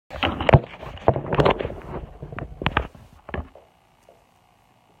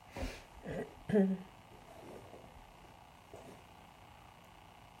Hello,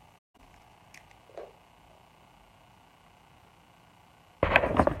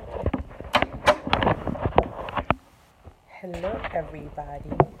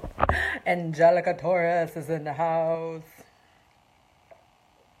 everybody. Angelica Torres is in the house.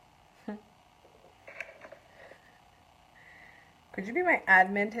 Could you be my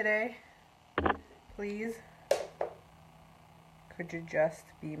admin today? Please? Could you just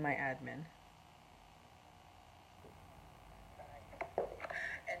be my admin?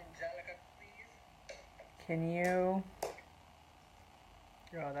 Angelica, please. Can you?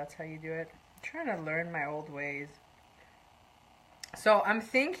 Oh, that's how you do it. I'm trying to learn my old ways. So I'm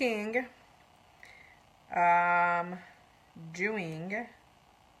thinking doing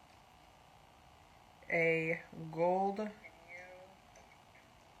a gold.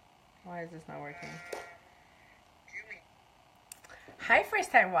 Why is this not working? Hi,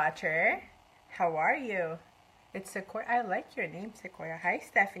 first time watcher. How are you? It's Sequoia. I like your name, Sequoia. Hi,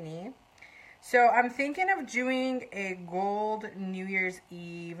 Stephanie. So I'm thinking of doing a gold New Year's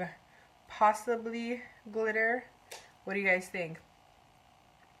Eve, possibly glitter. What do you guys think?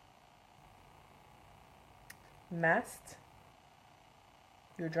 Messed?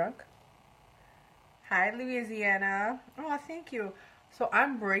 You're drunk? Hi, Louisiana. Oh, thank you. So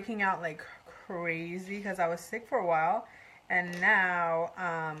I'm breaking out like crazy because I was sick for a while, and now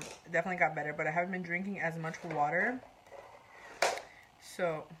definitely got better, but I haven't been drinking as much water.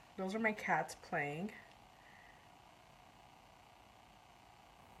 So those are my cats playing.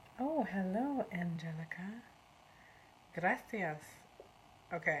 Oh, hello, Angelica. Gracias.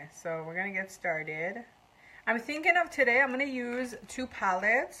 Okay, so we're gonna get started. I'm thinking of today, I'm gonna use 2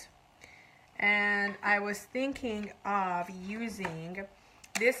 palettes. And I was thinking of using,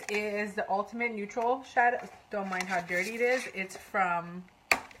 this is the Ultimate Neutral Shadow. Don't mind how dirty it is. It's from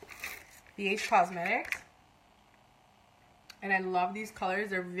BH Cosmetics. And I love these colors.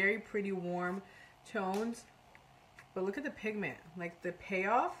 They're very pretty warm tones. But look at the pigment. Like, the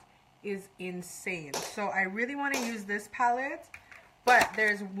payoff is insane. So I really want to use this palette. But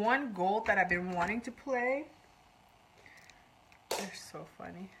there's one gold that I've been wanting to play. They're so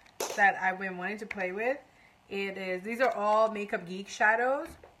funny. That I've been wanting to play with. It is, these are all Makeup Geek shadows.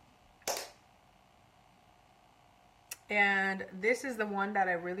 And this is the one that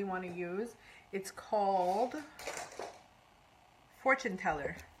I really want to use. It's called Fortune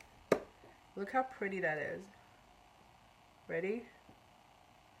Teller. Look how pretty that is. Ready?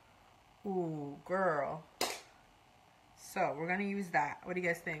 Ooh, girl. So, we're going to use that. What do you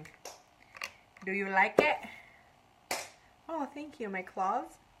guys think? Do you like it? Oh, thank you, my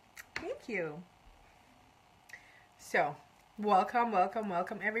claws. Thank you. So, welcome, welcome,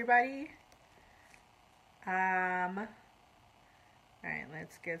 welcome, everybody. Alright,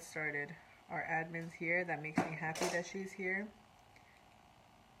 let's get started. Our admin's here. That makes me happy that she's here.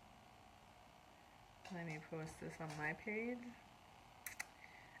 Let me post this on my page.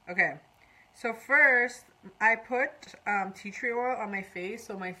 Okay, so first, I put tea tree oil on my face,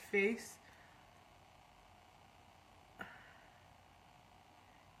 so my face...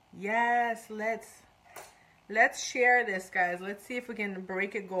 Yes, let's share this, guys. Let's see if we can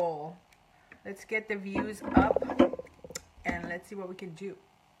break a goal. Let's get the views up and let's see what we can do.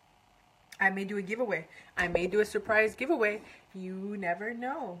 I may do a giveaway. I may do a surprise giveaway. You never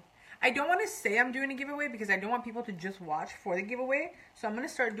know. I don't want to say I'm doing a giveaway because I don't want people to just watch for the giveaway. So I'm going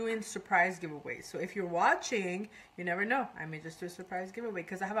to start doing surprise giveaways. So if you're watching, you never know. I may just do a surprise giveaway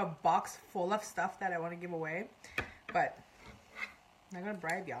because I have a box full of stuff that I want to give away. But I'm not gonna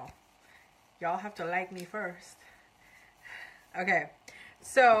bribe y'all. Y'all have to like me first. Okay,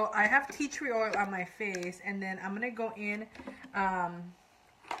 so I have tea tree oil on my face, and then I'm gonna go in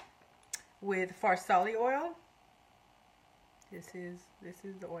with Farsali oil. This is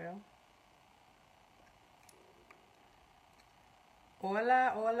the oil.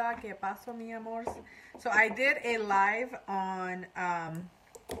 Hola, hola, ¿qué pasó, mi amor? So I did a live on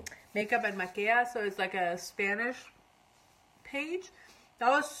Makeup and Maquilla, so it's like a Spanish page. That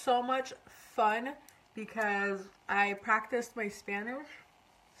was so much fun because I practiced my Spanish,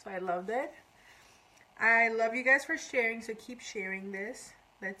 so I loved it. I love you guys for sharing, so keep sharing this.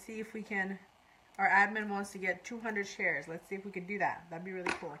 Let's see if we can, our admin wants to get 200 shares. Let's see if we can do that. That'd be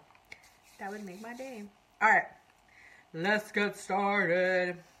really cool. That would make my day. Alright, let's get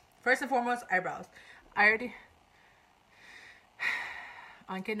started. First and foremost, eyebrows. I already,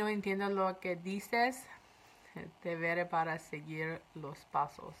 aunque no entiendo lo que dices, te veré para seguir los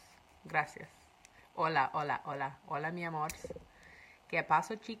pasos. Gracias. Hola, hola, hola. Hola, mi amor. ¿Qué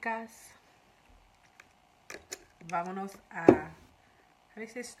pasó, chicas? Vámonos a... How do you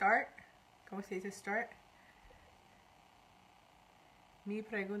say start? ¿Cómo se dice start? Mi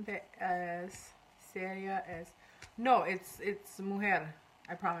pregunta es seria es... No, it's mujer.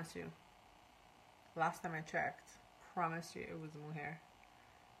 I promise you. Last time I checked. Promise you it was mujer.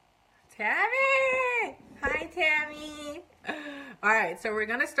 Tammy! Hi, Tammy! Alright, so we're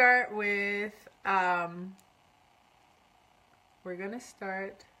gonna start with... we're gonna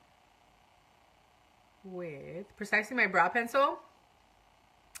start with precisely my brow pencil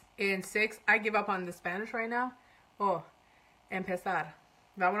in 6. I give up on the Spanish right now. Oh, empezar.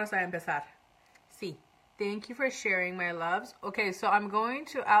 Vámonos a empezar. Sí. Thank you for sharing, my loves. Okay, so I'm going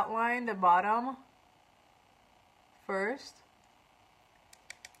to outline the bottom first.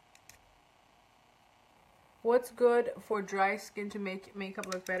 What's good for dry skin to make makeup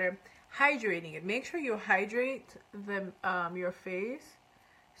look better? Hydrating it. Make sure you hydrate the your face.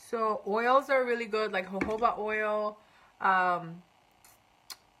 So oils are really good, like jojoba oil,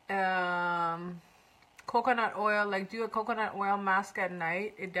 coconut oil. Like do a coconut oil mask at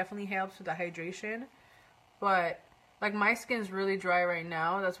night. It definitely helps with the hydration. But like my skin's really dry right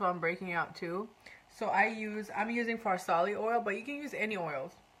now. That's why I'm breaking out too. So I'm using Farsali oil, but you can use any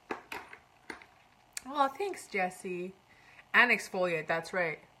oils. Oh, thanks, Jessie. And exfoliate, that's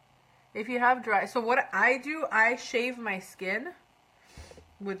right. If you have dry... So what I do, I shave my skin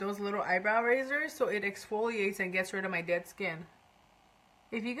with those little eyebrow razors so it exfoliates and gets rid of my dead skin.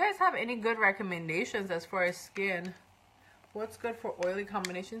 If you guys have any good recommendations as far as skin, what's good for oily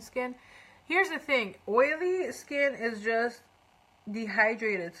combination skin? Here's the thing. Oily skin is just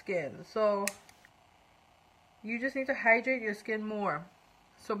dehydrated skin. So you just need to hydrate your skin more.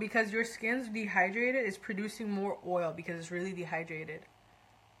 So because your skin's dehydrated, it's producing more oil because it's really dehydrated.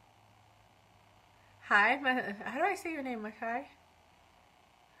 Hi, how do I say your name? Like, hi?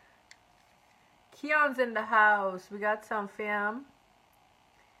 Keon's in the house. We got some fam.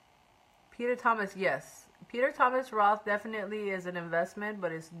 Peter Thomas, yes. Peter Thomas Roth definitely is an investment,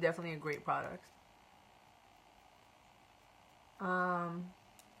 but it's definitely a great product. Trying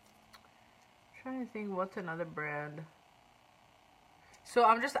to think what's another brand. So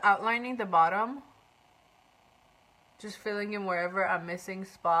I'm just outlining the bottom. Just filling in wherever I'm missing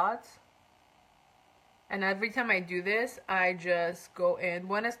spots. And every time I do this, I just go in.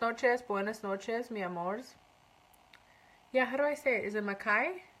 Buenas noches, mi amores. Yeah, how do I say it? Is it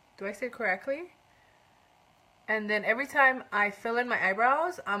Makai? Do I say it correctly? And then every time I fill in my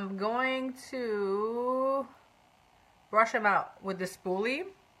eyebrows, I'm going to brush them out with the spoolie.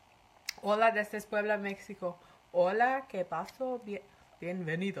 Hola, desde Puebla, Mexico. Hola, ¿qué pasó?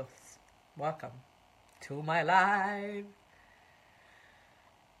 Bienvenidos. Welcome to my live.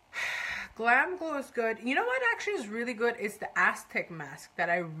 Glam Glow is good. You know what actually is really good? It's the Aztec mask that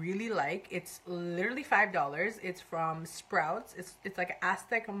I really like. It's literally $5. It's from Sprouts. It's like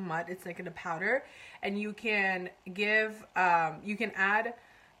Aztec mud. It's like in a powder. And you can give, you can add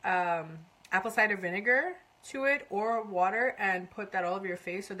apple cider vinegar to it or water and put that all over your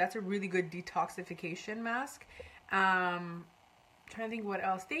face. So that's a really good detoxification mask. Trying to think what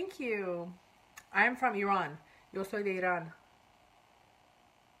else. Thank you. I'm from Iran. Yo soy de Iran.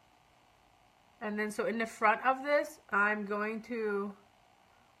 And then so in the front of this, I'm going to...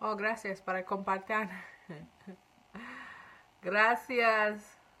 Oh, gracias para compartir. Gracias.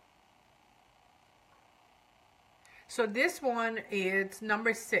 So this one is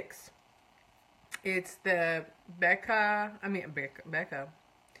number 6. It's the Becca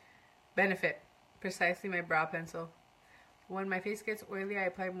Benefit. Precisely my brow pencil. When my face gets oily, I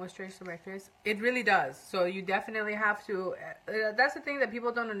apply moisturizer to my face. It really does. So you definitely have to... that's the thing that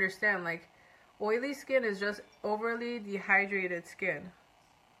people don't understand. Like, oily skin is just overly dehydrated skin.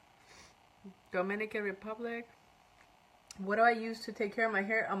 Dominican Republic. What do I use to take care of my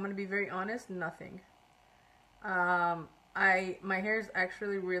hair? I'm going to be very honest. Nothing. My hair is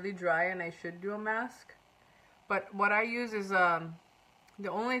actually really dry and I should do a mask. But what I use is, the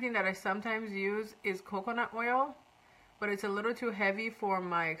only thing that I sometimes use is coconut oil. But it's a little too heavy for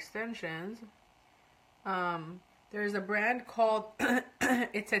my extensions. There's a brand called,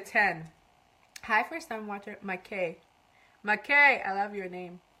 it's a 10. Hi, first time watcher, Makay. Makay, I love your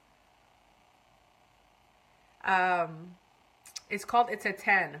name. It's called It's a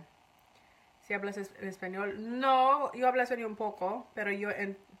 10. Si hablas español. No, yo hablo español un poco, pero yo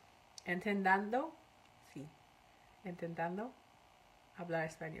intentando, sí, intentando hablar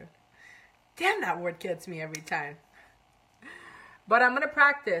español. Damn, that word gets me every time. But I'm going to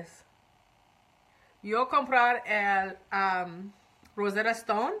practice. Yo comprar el Rosetta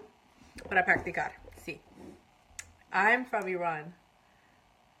Stone para practicar. Sí. I'm from Iran.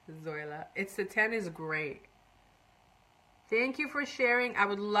 Zoila. It's the 10 is great. Thank you for sharing. I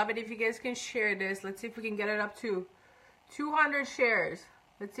would love it if you guys can share this. Let's see if we can get it up to 200 shares.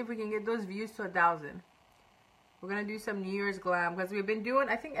 Let's see if we can get those views to 1,000. We're gonna do some New Year's glam because we've been doing,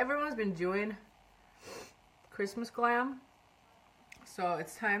 I think everyone's been doing Christmas glam. So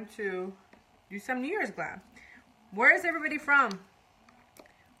it's time to do some New Year's glam. Where is everybody from?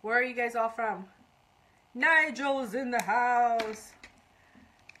 Where are you guys all from? Nigel's in the house.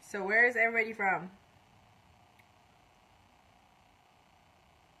 So where is everybody from?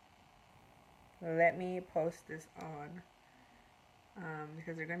 Let me post this on.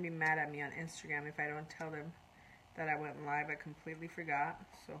 Because they're going to be mad at me on Instagram if I don't tell them that I went live. I completely forgot.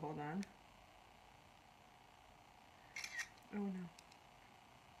 So hold on. Oh no.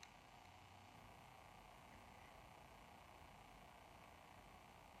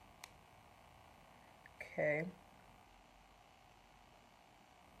 Okay.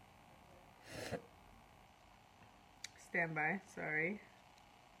 Stand by. Sorry.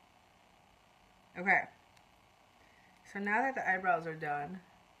 Okay. So now that the eyebrows are done,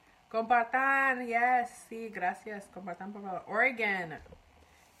 compartan, yes, sí, gracias, compartan por favor. Oregon,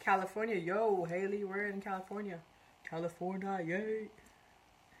 California, yo, Haley, we're in California. California, yay.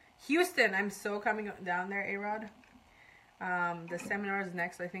 Houston, I'm so coming down there, A-Rod. The seminar is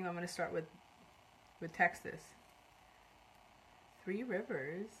next. I think I'm going to start with Texas. 3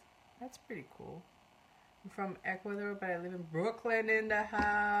 Rivers, that's pretty cool. I'm from Ecuador, but I live in Brooklyn in the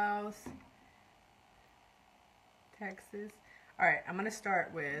house. Texas. Alright, I'm going to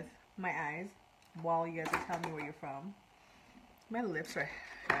start with my eyes while you guys are telling me where you're from. My lips are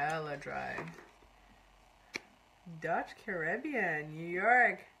hella dry. Dutch Caribbean, New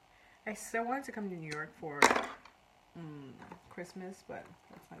York. I so wanted to come to New York for Christmas, but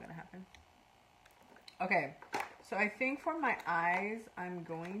that's not going to happen. Okay, so I think for my eyes, I'm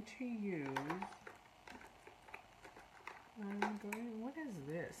going to use... what is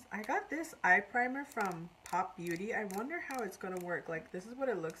this? I got this eye primer from Pop Beauty. I wonder how it's gonna work. Like, this is what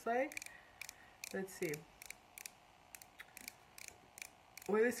it looks like. Let's see.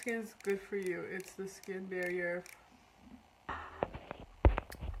 Oily skin is good for you. It's the skin barrier.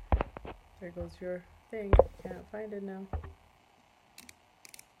 There goes your thing. Can't find it now.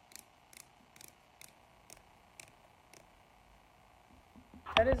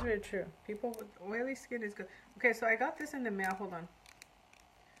 That is very true. People with oily skin is good. Okay, so I got this in the mail. Hold on.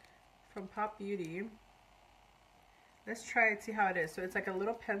 From Pop Beauty. Let's try it, see how it is. So it's like a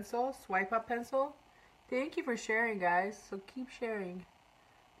little pencil, swipe up pencil. Thank you for sharing, guys. So keep sharing.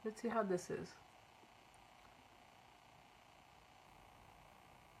 Let's see how this is.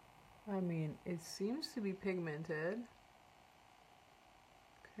 I mean, it seems to be pigmented.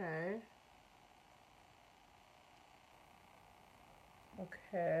 Okay.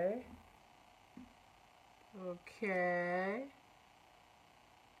 Okay. Okay.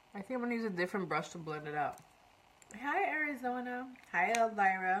 I think I'm gonna use a different brush to blend it out. Hi, Arizona. Hi,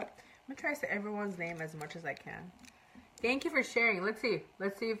 Elvira. I'm gonna try to say everyone's name as much as I can. Thank you for sharing. Let's see.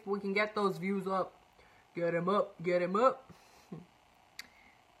 Let's see if we can get those views up. Get them up. Get them up.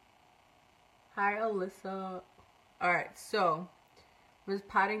 Hi, Alyssa. Alright, so I'm just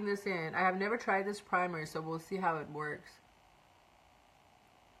patting this in. I have never tried this primer, so we'll see how it works.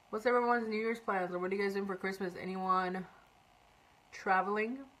 What's everyone's New Year's plans, or what are you guys doing for Christmas? Anyone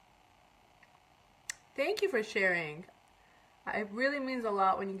traveling? Thank you for sharing. It really means a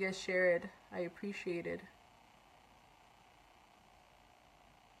lot when you guys share it. I appreciate it.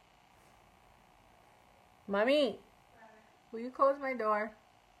 Mommy, will you close my door?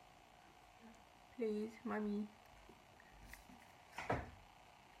 Please, Mommy.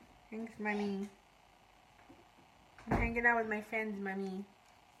 Thanks, Mommy. I'm hanging out with my friends, Mommy.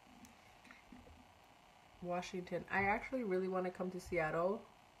 Washington. I actually really want to come to Seattle.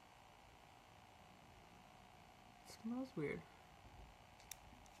 It smells weird.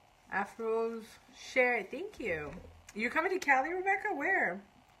 Afros. Share it. Thank you. You're coming to Cali, Rebecca? Where?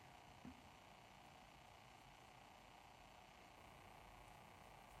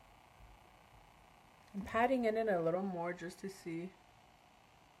 I'm patting it in a little more just to see.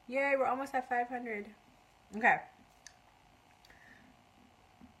 Yay, we're almost at 500. Okay.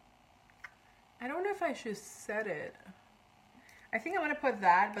 I don't know if I should set it. I think I'm going to put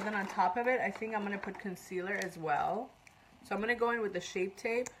that, but then on top of it, I think I'm going to put concealer as well. So I'm going to go in with the Shape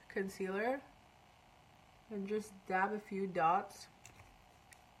Tape concealer and just dab a few dots.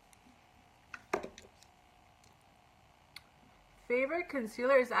 Favorite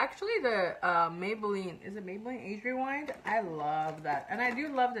concealer is actually the Maybelline. Is it Maybelline Age Rewind? I love that. And I do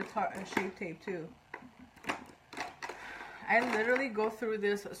love the Shape Tape too. I literally go through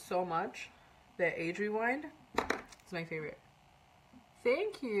this so much. The Age Rewind. It's my favorite.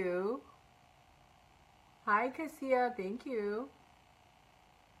 Thank you. Hi, Cassia. Thank you.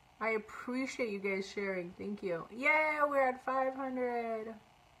 I appreciate you guys sharing. Thank you. Yeah, we're at 500.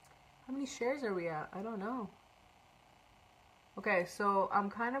 How many shares are we at? I don't know. Okay, so I'm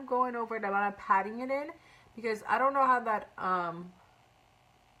kind of going over it. I'm patting it in because I don't know how that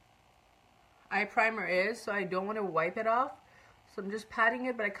eye primer is, so I don't want to wipe it off. So I'm just patting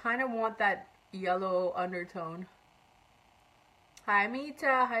it, but I kind of want that yellow undertone. Hi,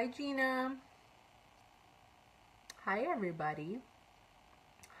 Mita. Hi, Gina. Hi, everybody.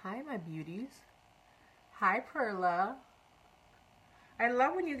 Hi, my beauties. Hi, Perla. I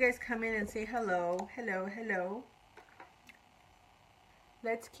love when you guys come in and say hello. Hello, hello.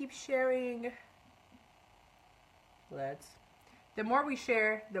 Let's keep sharing. Let's. The more we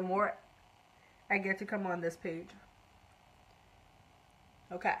share, the more I get to come on this page.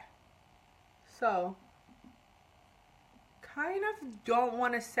 Okay. So, kind of don't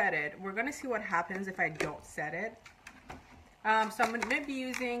want to set it. We're going to see what happens if I don't set it. So I'm going to be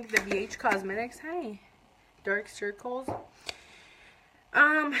using the BH Cosmetics. Hi. Dark circles.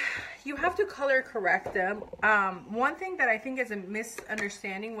 You have to color correct them. One thing that I think is a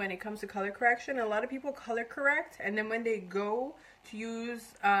misunderstanding when it comes to color correction, a lot of people color correct, and then when they go to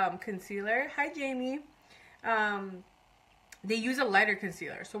use concealer, hi Jamie, they use a lighter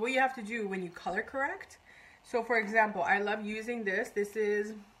concealer. So what you have to do when you color correct, so for example, I love using this. This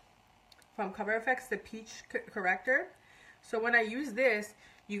is from Cover FX, the Peach Corrector. So when I use this,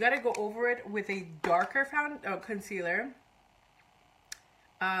 you got to go over it with a darker concealer.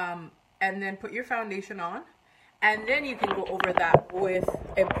 And then put your foundation on, and then you can go over that with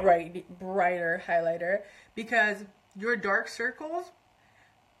a brighter highlighter, because your dark circles,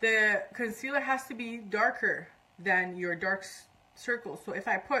 the concealer has to be darker than your dark circles. So if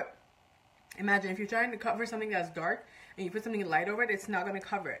I put, imagine if you're trying to cover something that's dark and you put something light over it, it's not going to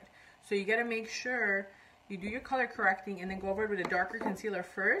cover it. So you got to make sure you do your color correcting and then go over it with a darker concealer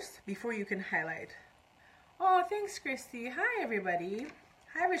first before you can highlight. Oh, thanks, Christy. Hi, everybody.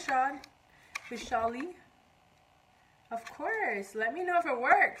 Hi, Rashad. Vishali. Of course. Let me know if it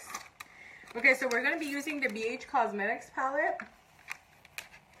works. Okay, so we're going to be using the BH Cosmetics palette.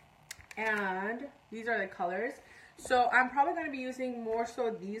 And these are the colors. So I'm probably going to be using more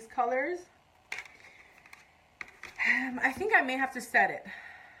so these colors. I think I may have to set it.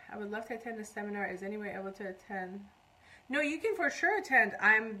 I would love to attend the seminar. Is anyone able to attend? No, you can for sure attend.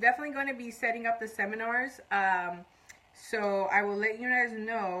 I'm definitely going to be setting up the seminars. So I will let you guys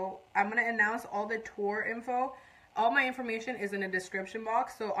know. I'm going to announce all the tour info. All my information is in the description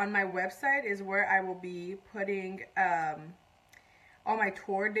box. So on my website is where I will be putting all my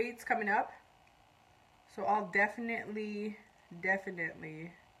tour dates coming up. So I'll definitely let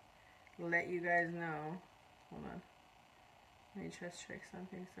you guys know. Hold on. Let me just check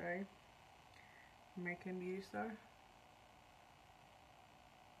something. Sorry. American Beauty Star.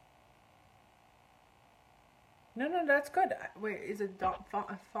 No, that's good. Wait, is it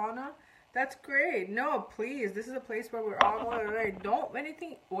Fauna? That's great. No, please. This is a place where we're all going to don't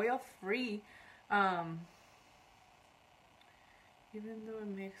anything oil free. Even though it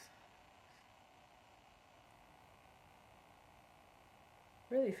makes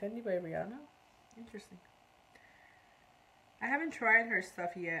really Fendi by Rihanna. Interesting. I haven't tried her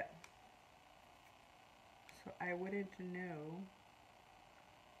stuff yet, so I wouldn't know.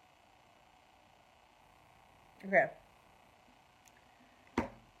 Okay.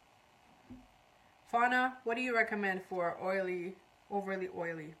 Fauna, what do you recommend for oily, overly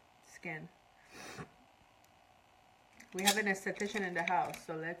oily skin? We have an esthetician in the house,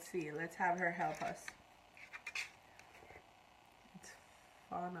 so let's see. Let's have her help us. It's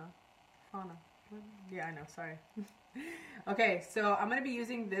Fauna. Fauna. Yeah, I know. Sorry. Okay, so I'm going to be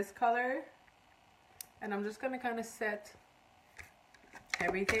using this color, and I'm just going to kind of set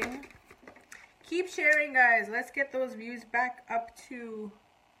everything. Keep sharing, guys. Let's get those views back up to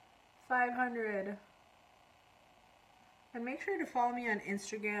 500. And make sure to follow me on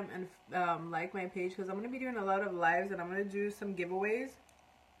Instagram and like my page, because I'm going to be doing a lot of lives, and I'm going to do some giveaways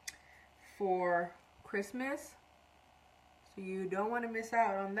for Christmas. So you don't want to miss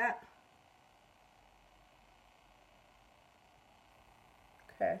out on that.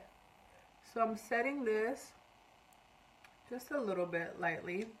 Okay. So I'm setting this just a little bit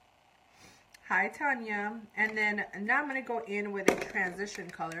lightly. Hi, Tanya. And then now I'm going to go in with a transition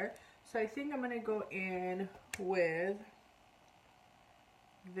color. So I think I'm going to go in with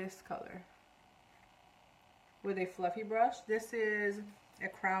this color with a fluffy brush. This is a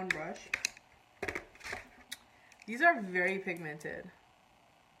crown brush. These are very pigmented.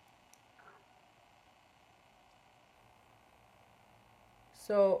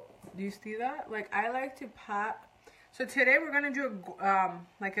 So do you see that? Like, I like to pat. So today we're gonna do a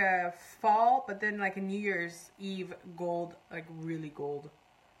like a fall, but then like a New Year's Eve gold, like really gold.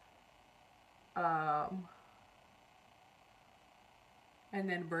 And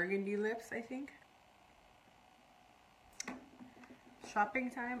then burgundy lips, I think. Shopping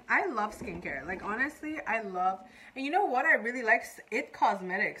time. I love skincare. Like, honestly, I love. And you know what I really like? It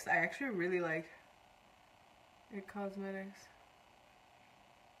Cosmetics. I actually really like It Cosmetics.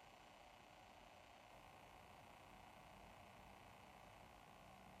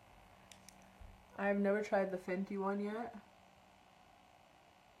 I've never tried the Fenty one yet.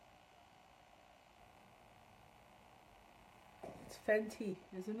 It's Fenty,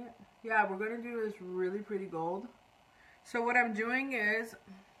 isn't it? Yeah, we're gonna do this really pretty gold. So what I'm doing is,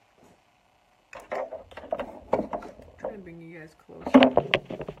 I'm trying to bring you guys closer.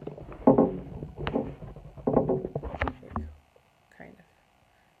 Kind of.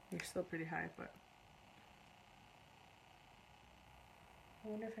 You're still pretty high, but I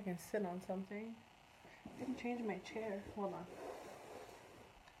wonder if I can sit on something. I didn't change my chair. Hold on.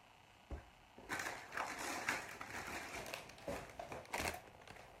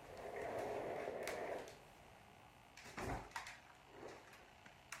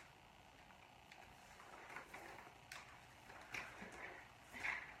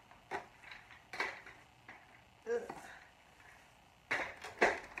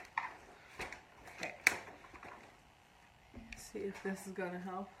 See if this is gonna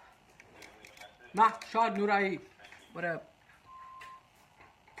help. Shad Nurai. What up?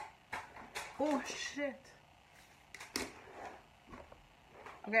 Oh shit.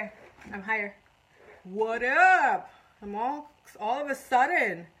 Okay, I'm higher. What up? I'm all of a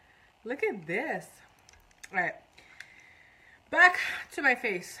sudden. Look at this. Alright. Back to my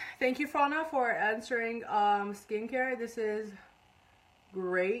face. Thank you, Fauna, for answering skincare. This is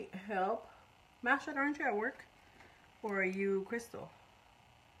great help. Masha, aren't you at work? Or are you Crystal?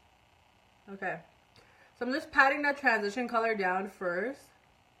 Okay. So I'm just patting that transition color down first.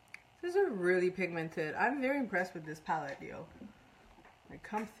 This is really pigmented. I'm very impressed with this palette, yo. Like,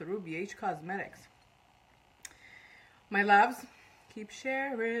 come through, BH Cosmetics. My loves, keep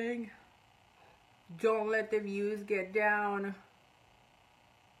sharing. Don't let the views get down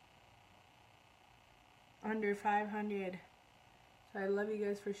under 500. So I love you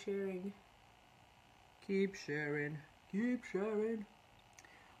guys for sharing. Keep sharing. Keep sharing.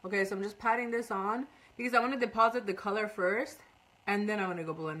 Okay, so I'm just patting this on because I want to deposit the color first and then I want to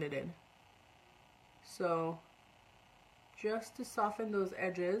go blend it in. So just to soften those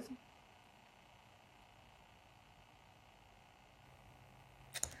edges.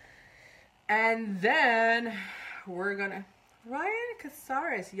 And then we're gonna, Ryan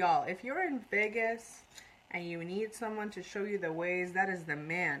Casares, y'all, if you're in Vegas and you need someone to show you the ways, that is the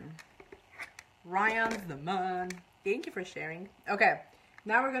man. Ryan's the man. Thank you for sharing. Okay,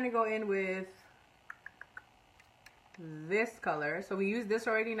 now we're gonna go in with this color. So we used this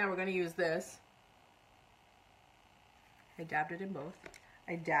already, now we're gonna use this. I dabbed it in both.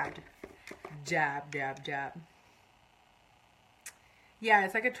 I dabbed. Jab, jab, jab. Yeah,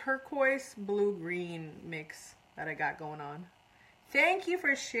 it's like a turquoise blue-green mix that I got going on. Thank you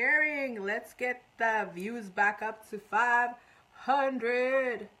for sharing. Let's get the views back up to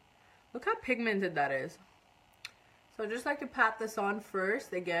 500. Look how pigmented that is. So I just like to pat this on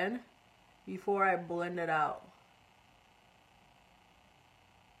first again before I blend it out.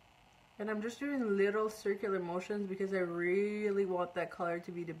 And I'm just doing little circular motions because I really want that color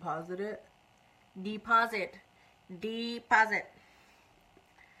to be deposited. Deposit. Deposit.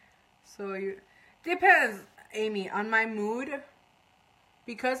 So you, depends, Amy, on my mood.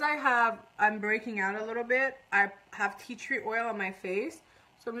 Because I'm breaking out a little bit, I have tea tree oil on my face.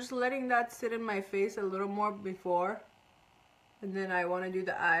 So I'm just letting that sit in my face a little more before. And then I want to do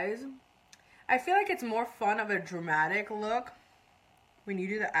the eyes. I feel like it's more fun of a dramatic look when you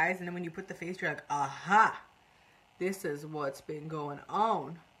do the eyes, and then when you put the face, you're like, aha, this is what's been going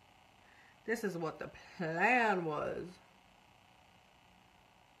on. This is what the plan was.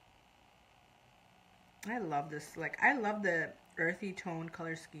 I love this. Like, I love the earthy tone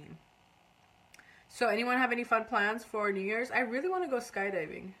color scheme. So anyone have any fun plans for New Year's? I really want to go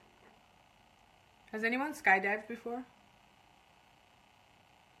skydiving. Has anyone skydived before?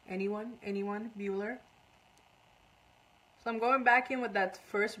 Anyone? Anyone? Bueller? So I'm going back in with that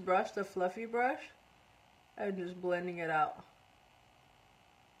first brush, the fluffy brush, and just blending it out.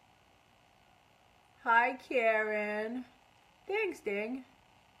 Hi, Karen. Thanks, dang.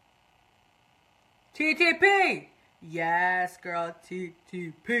 TTP! Yes, girl,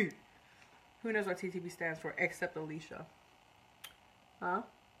 TTP. Who knows what TTP stands for except Alicia? Huh?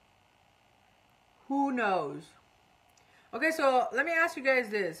 Who knows? Okay, so let me ask you guys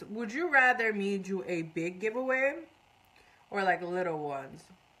this. Would you rather me do a big giveaway or like little ones?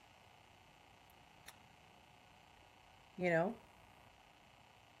 You know?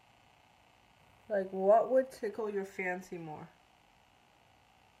 Like, what would tickle your fancy more?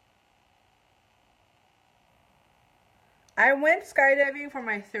 I went skydiving for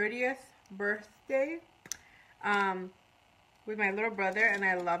my 30th birthday with my little brother, and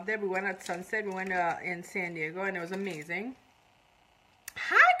I loved it. We went at sunset. We went in San Diego, and it was amazing.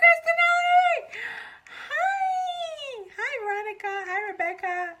 Hi, Kristinelli! Hi! Hi, Veronica. Hi,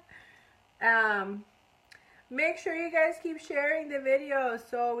 Rebecca. Make sure you guys keep sharing the video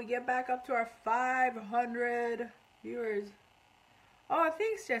so we get back up to our 500 viewers. Oh,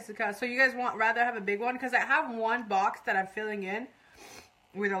 thanks, Jessica. So you guys rather have a big one? Because I have one box that I'm filling in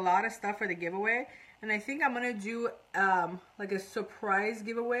with a lot of stuff for the giveaway. And I think I'm going to do like a surprise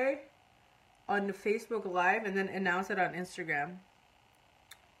giveaway on the Facebook Live and then announce it on Instagram.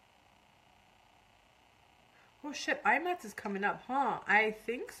 Oh, shit. IMAX is coming up, huh? I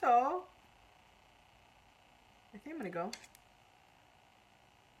think so. I think I'm going to go.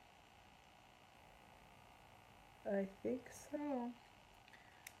 I think so.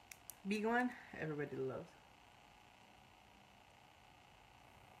 Big one, everybody loves.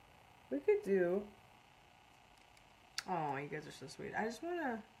 We could do. Oh, you guys are so sweet. I just want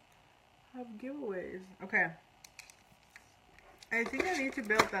to have giveaways. Okay. I think I need to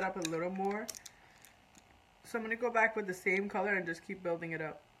build that up a little more. So I'm going to go back with the same color and just keep building it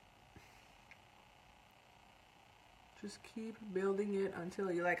up. Just keep building it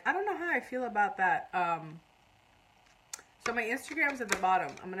until you like. I don't know how I feel about that. So my Instagram's at the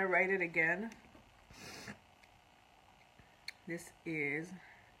bottom. I'm going to write it again. This is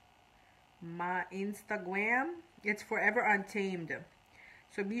my Instagram. It's Forever Untamed.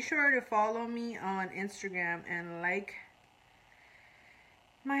 So be sure to follow me on Instagram and like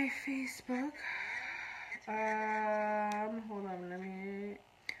my Facebook. Hold on, let me...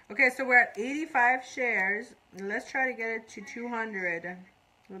 Okay, so we're at 85 shares. Let's try to get it to 200.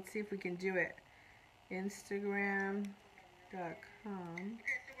 Let's see if we can do it. Instagram.com.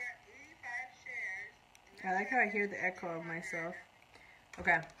 I like how I hear the echo of myself.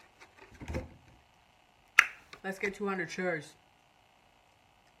 Okay. Let's get 200 shares.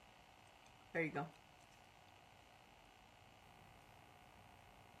 There you go.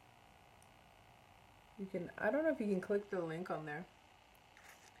 You can, I don't know if you can click the link on there.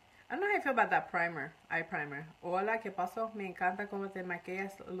 I don't know how I feel about that primer, eye primer. Hola, ¿qué pasó? Me encanta cómo te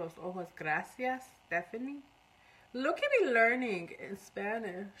maquillas los ojos. Gracias, Stephanie. Look at me learning in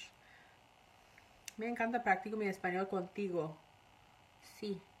Spanish. Me encanta practico mi español contigo.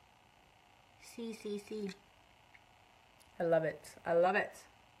 Sí. Sí, sí, sí. I love it. I love it.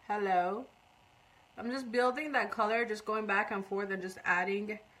 Hello. I'm just building that color, just going back and forth and just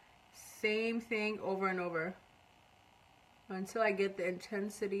adding same thing over and over until I get the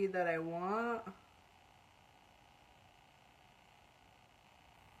intensity that I want.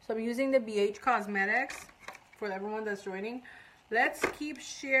 So I'm using the BH Cosmetics for everyone that's joining. Let's keep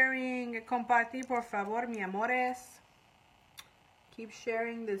sharing. Compartir, por favor, mi amores. Keep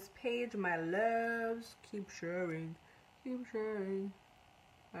sharing this page, my loves. Keep sharing. Keep sharing.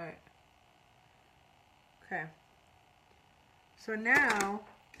 Alright. Okay. So now...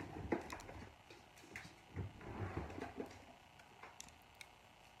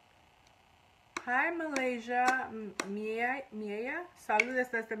 Hi, Malaysia. Mia. Saludes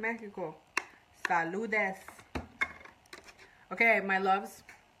desde Mexico. Saludes. Okay, my loves.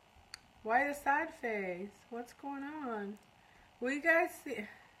 Why the sad face? What's going on? Will you guys see?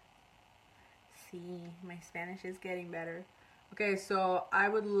 See, my Spanish is getting better. Okay, so I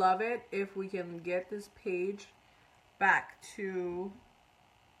would love it if we can get this page back to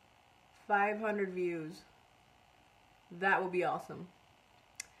 500 views. That would be awesome.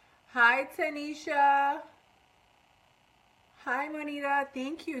 Hi, Tanisha. Hi, Monita.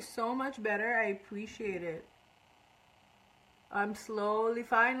 Thank you so much better. I appreciate it. I'm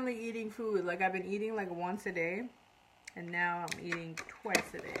finally eating food. Like, I've been eating like once a day. And now I'm eating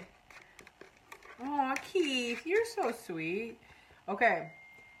twice a day. Aw, Keith, you're so sweet. Okay,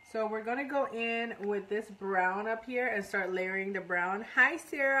 so we're going to go in with this brown up here and start layering the brown. Hi,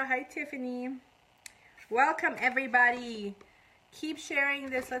 Sarah. Hi, Tiffany. Welcome, everybody. Keep sharing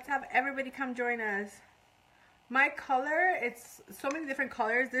this. Let's have everybody come join us. My color, it's so many different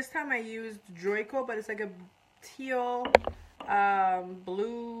colors. This time I used Draco, but it's like a teal,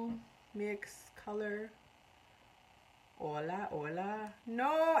 blue mix color. Hola, hola.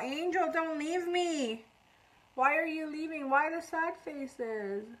 No, Angel, don't leave me. Why are you leaving? Why the sad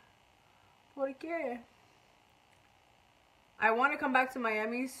faces? ¿Por qué? I want to come back to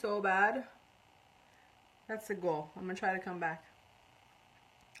Miami so bad. That's the goal. I'm going to try to come back.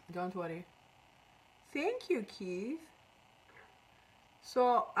 Don't worry. Thank you, Keith.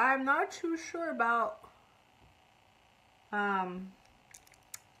 So, I'm not too sure about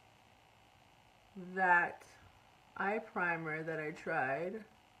that eye primer that I tried,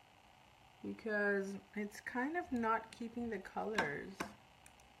 because it's kind of not keeping the colors.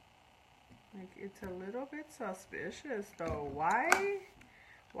 Like, it's a little bit suspicious though. Why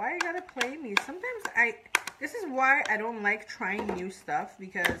you gotta play me? Sometimes this is why I don't like trying new stuff,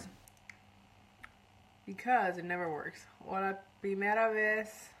 because it never works. Hola, primera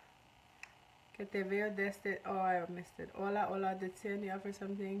vez que te veo desde, oh, I missed it. Hola, did Sandy offer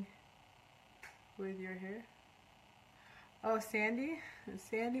something with your hair? Oh, Sandy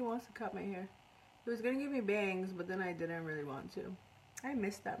wants to cut my hair. He was gonna give me bangs, but then I didn't really want to. I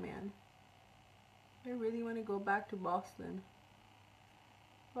missed that man. I really want to go back to Boston.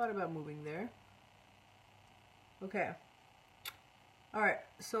 Thought about moving there. Okay. Alright,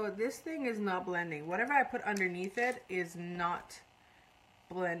 so this thing is not blending. Whatever I put underneath it is not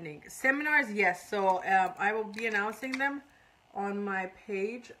blending. Seminars, yes. So I will be announcing them on my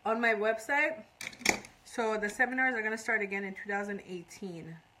page, on my website. So the seminars are going to start again in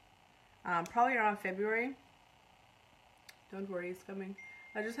 2018. Probably around February. Don't worry, it's coming.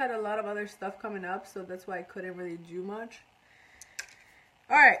 I just had a lot of other stuff coming up, so that's why I couldn't really do much.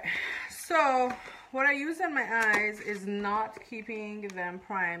 Alright, so what I use on my eyes is not keeping them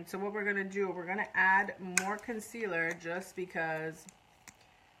primed. So what we're going to do, we're going to add more concealer just because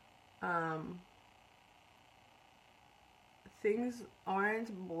things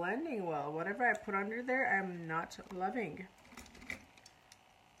aren't blending well. Whatever I put under there, I'm not loving.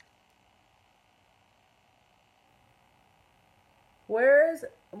 Where's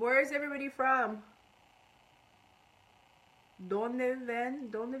everybody from? ¿Dónde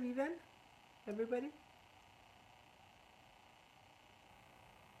viven? Everybody?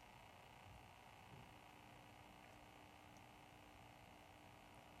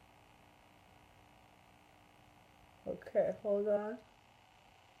 Okay, hold on.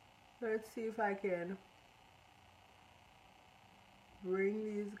 Let's see if I can bring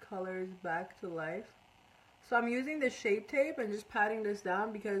these colors back to life. So I'm using the Shape Tape and just patting this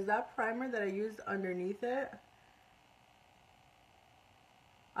down because that primer that I used underneath it.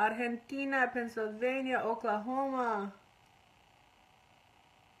 Argentina, Pennsylvania, Oklahoma.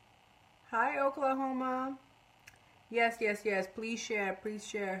 Hi, Oklahoma. Yes. Please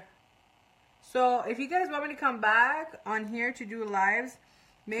share. So if you guys want me to come back on here to do lives,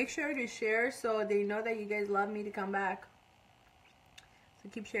 make sure to share so they know that you guys love me to come back. So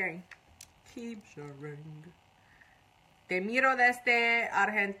keep sharing. Keep sharing. Te miro desde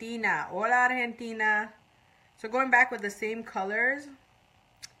Argentina. Hola, Argentina. So going back with the same colors.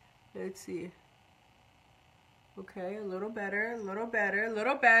 Let's see. Okay, a little better.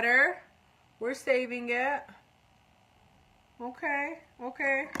 We're saving it. Okay.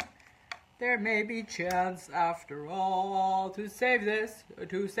 There may be chance after all to save this.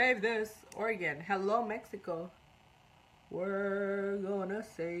 Oregon. Hello, Mexico. We're gonna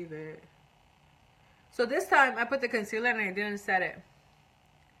save it. So this time I put the concealer and I didn't set it.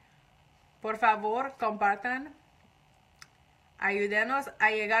 Por favor, compartan. Ayúdenos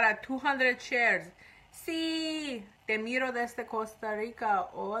a llegar a 200 shares. Sí, te miro desde Costa Rica.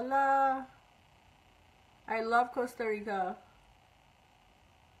 Hola. I love Costa Rica.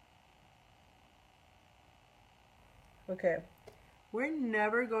 Okay. We're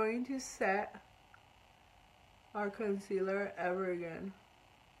never going to set our concealer ever again.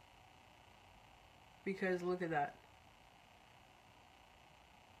 Because look at that.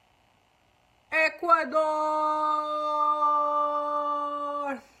 Ecuador!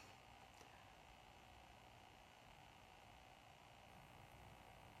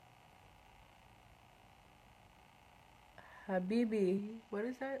 Habibi. What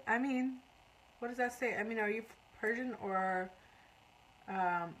is that? I mean, what does that say? I mean, are you Persian or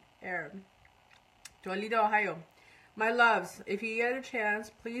Arab? Toledo, Ohio. My loves, if you get a chance,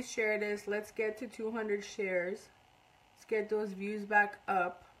 please share this. Let's get to 200 shares. Let's get those views back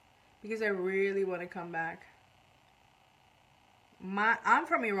up because I really want to come back. I'm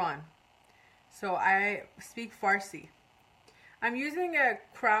from Iran, so I speak Farsi. I'm using a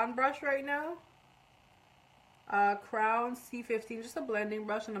crown brush right now. Crown C15, just a blending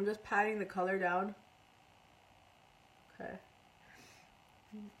brush, and I'm just patting the color down. Okay.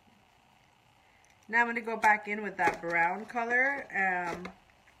 Now I'm going to go back in with that brown color. And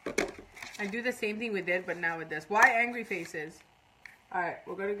I do the same thing we did, but now with this. Why angry faces? Alright,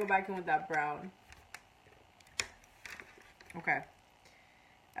 we're going to go back in with that brown. Okay.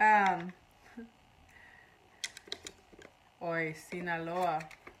 Oi, Sinaloa.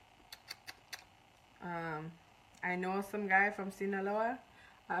 I know some guy from Sinaloa.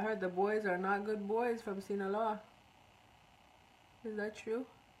 I heard the boys are not good boys from Sinaloa. Is that true?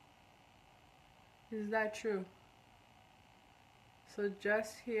 Is that true? So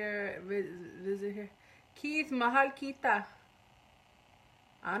just here, visit here. Keith, mahal kita.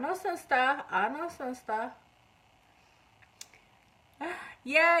 Ano sasta? Ano sasta?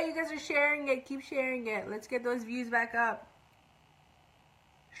 Yeah, you guys are sharing it. Keep sharing it. Let's get those views back up.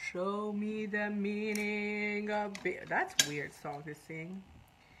 Show me the meaning of that's a weird song to sing.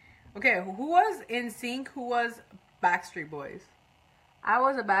 Okay, who was in sync? Who was Backstreet Boys? I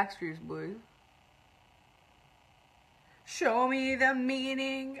was a Backstreet Boys. Show me the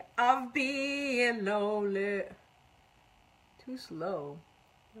meaning of being lonely. Too slow.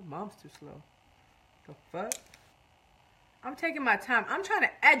 Your mom's too slow. The fuck? I'm taking my time. I'm trying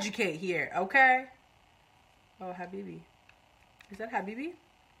to educate here, okay? Oh, Habibi. Is that Habibi?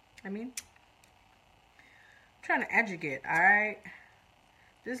 I'm trying to educate, alright?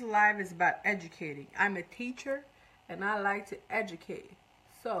 This live is about educating. I'm a teacher, and I like to educate.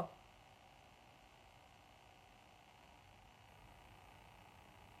 So,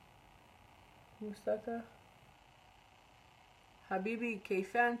 Mustaka? Habibi,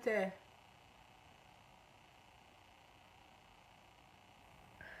 Keifante.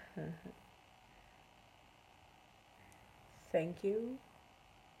 Thank you.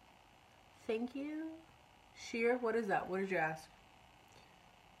 Thank you. Sheer, what is that? What did you ask?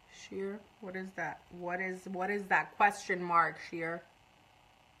 Sheer, what is that? What is that question mark, Sheer?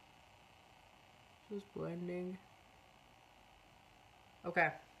 Just blending.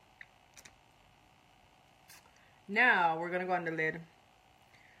 Okay. Now we're gonna go on the lid.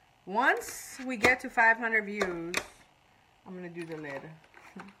 Once we get to 500 views, I'm gonna do the lid.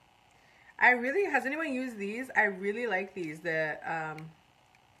 Has anyone used these? I really like these. The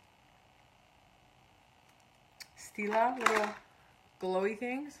Stila little glowy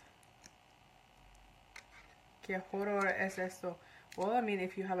things. Que horror es esto? Well, I mean,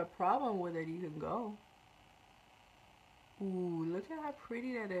 if you have a problem with it, you can go. Ooh, look at how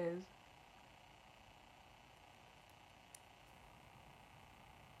pretty that is.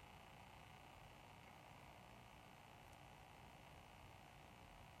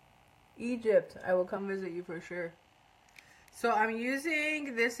 Egypt, I will come visit you for sure. So I'm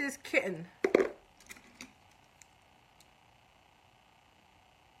using, this is Kitten.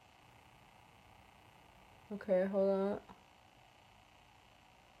 Okay, hold on.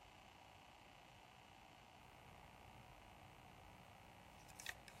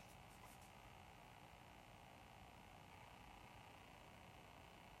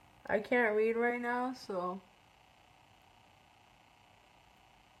 I can't read right now, so.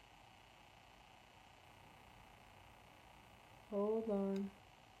 Hold on.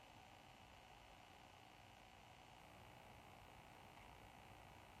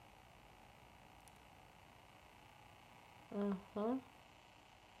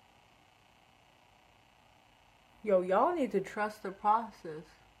 Yo, y'all need to trust the process.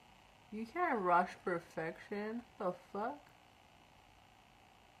 You can't rush perfection. The fuck?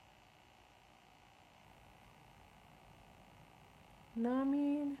 Know what I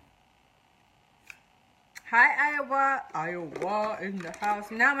mean? Hi, Iowa. Iowa in the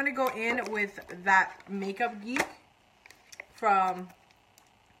house. Now I'm going to go in with that Makeup Geek from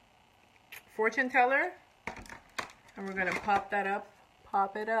Fortune Teller. And we're going to pop that up.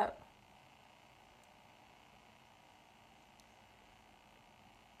 Pop it up.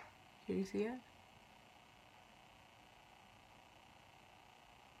 Can you see it?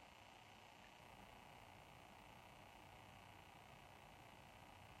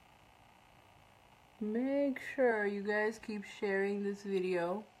 Make sure you guys keep sharing this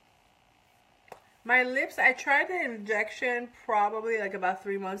video. My lips, I tried the injection probably like about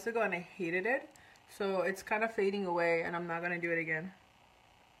 3 months ago and I hated it. So it's kind of fading away and I'm not going to do it again.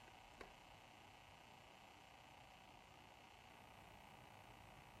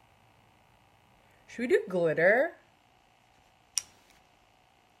 Should we do glitter?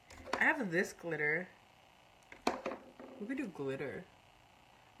 I have this glitter. We could do glitter.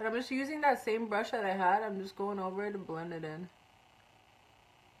 But I'm just using that same brush that I had. I'm just going over it to blend it in.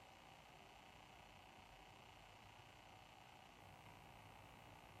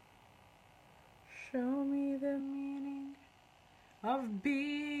 Show me the meaning of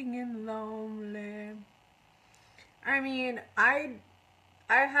being lonely. I mean, I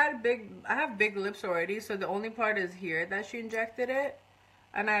I have big lips already, so the only part is here that she injected it.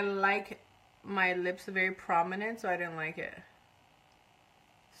 And I like my lips very prominent, so I didn't like it.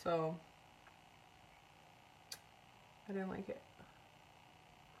 So, I didn't like it.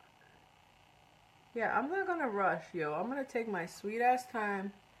 Yeah, I'm not gonna rush, yo. I'm gonna take my sweet ass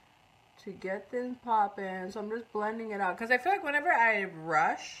time to get this poppin'. So I'm just blending it out. Because I feel like whenever I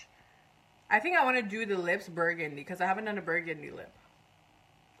rush, I think I want to do the lips burgundy. Because I haven't done a burgundy lip.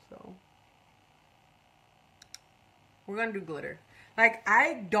 So, we're gonna do glitter. Like,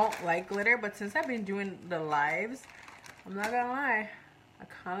 I don't like glitter, but since I've been doing the lives, I'm not gonna lie, I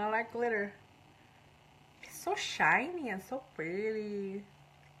kind of like glitter. It's so shiny and so pretty.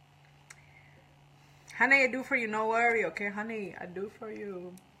 Honey, I do for you, no worry, okay, honey, I do for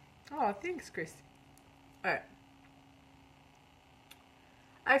you. Oh, thanks, Christy. Alright.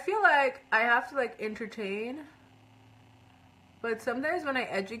 I feel like I have to, like, entertain. But sometimes when I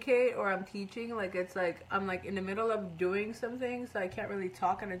educate or I'm teaching, like, it's like, I'm, like, in the middle of doing something, so I can't really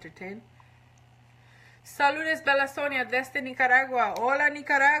talk and entertain. Saludes, Bella Sonia, desde Nicaragua. Hola,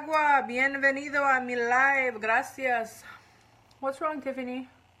 Nicaragua. Bienvenido a mi live. Gracias. What's wrong, Tiffany?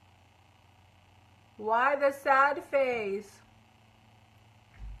 Why the sad face?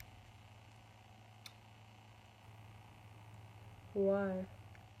 Why?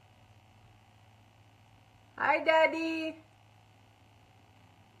 Hi, Daddy.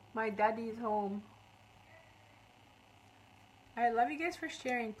 My daddy's home. I love you guys for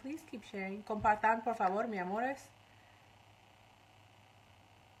sharing. Please keep sharing. Compartan, por favor, mi amores.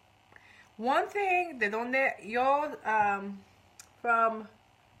 One thing de donde yo,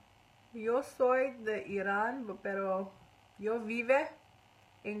 yo soy de Irán, pero yo vive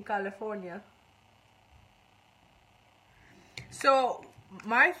en California. So,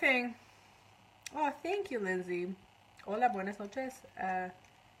 my thing, oh, thank you, Lindsay. Hola, buenas noches. I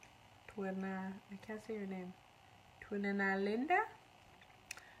can't say your name. Twinina Linda.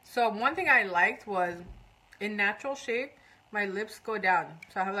 So one thing I liked was in natural shape, my lips go down.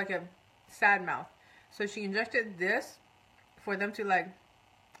 So I have like a sad mouth. So she injected this for them to like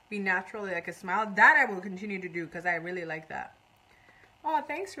be naturally like a smile. That I will continue to do because I really like that. Oh,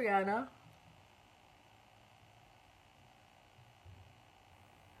 thanks, Rihanna.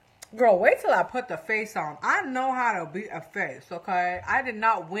 Girl, wait till I put the face on. I know how to beat a face, okay? I did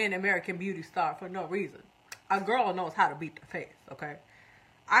not win American Beauty Star for no reason. A girl knows how to beat the face, okay?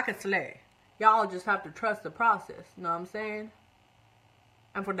 I can slay. Y'all just have to trust the process, you know what I'm saying?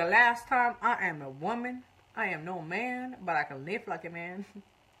 And for the last time, I am a woman. I am no man, but I can live like a man.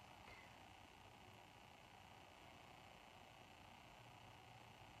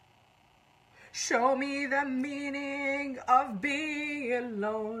 Show me the meaning of being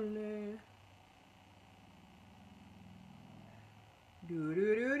lonely. Do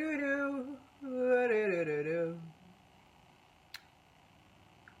do do do do do do do do.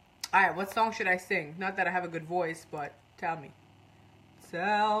 Alright, what song should I sing? Not that I have a good voice, but tell me.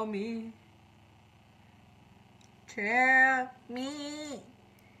 Tell me. Tell me.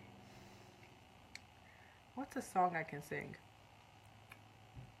 What's a song I can sing?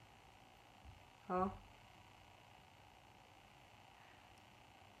 Huh?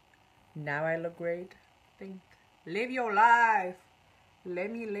 Now I look great. Think. Live your life.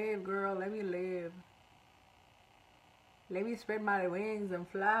 Let me live, girl. Let me live. Let me spread my wings and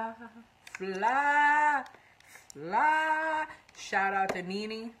fly. Fly. Fly. Shout out to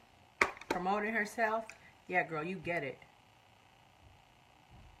Nene. Promoting herself. Yeah, girl, you get it.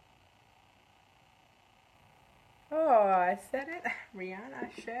 Oh, I said it.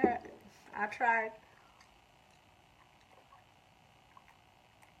 Rihanna, shit. I tried.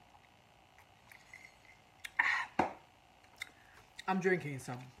 I'm drinking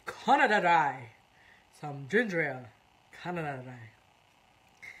some Canada Dry. Some ginger ale. Canada Dry.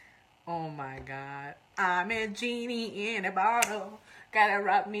 Oh my God. I'm a genie in a bottle. Gotta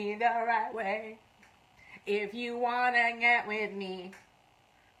rub me the right way. If you wanna get with me.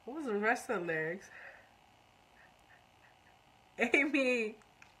 What was the rest of the lyrics? Amy.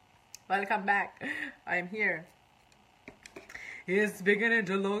 Welcome back. I'm here. It's beginning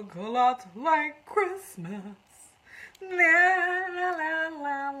to look a lot like Christmas. La la la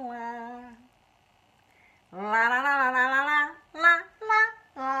la la. La la la la la la la la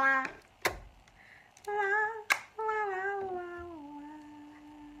la.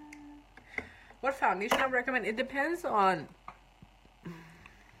 What foundation I recommend? It depends on.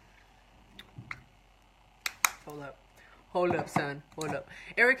 Hold up, son. Hold up.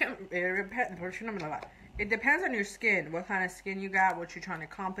 It depends on your skin. What kind of skin you got, what you're trying to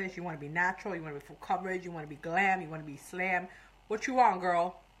accomplish. You want to be natural, you want to be full coverage, you want to be glam, you want to be slam. What you want,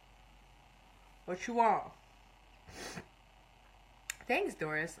 girl? What you want? Thanks,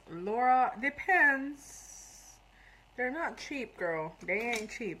 Doris. Laura, depends. They're not cheap, girl. They ain't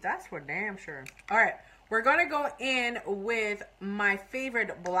cheap. That's for damn sure. All right. We're going to go in with my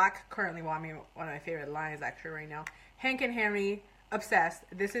favorite black currently. Well, I mean, one of my favorite lines actually right now. Hank and Henry, obsessed.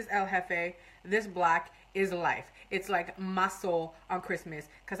 This is El Jefe. This black is life. It's like my soul on Christmas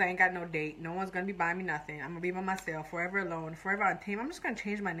because I ain't got no date. No one's going to be buying me nothing. I'm going to be by myself, forever alone, forever on team. I'm just going to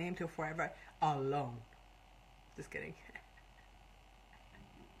change my name to Forever Alone. Just kidding.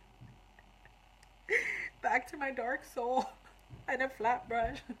 Back to my dark soul and a flat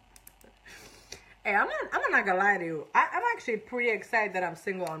brush. Hey, I'm not gonna lie to you. I'm actually pretty excited that I'm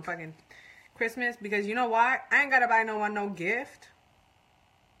single on fucking Christmas because you know why? I ain't gotta buy no one no gift.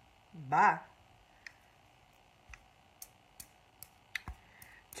 Bye.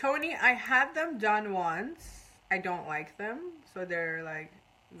 Tony, I had them done once. I don't like them, so they're like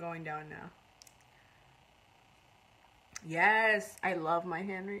going down now. Yes, I love my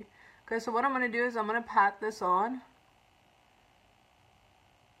Henry. Okay, so what I'm gonna do is I'm gonna pat this on.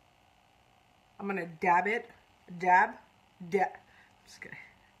 I'm gonna dab it. Dab. Just kidding.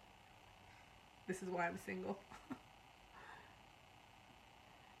 This is why I'm single.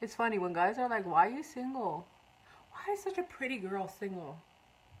 It's funny when guys are like, why are you single? Why is such a pretty girl single?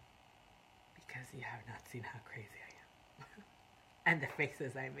 Because you have not seen how crazy I am. And the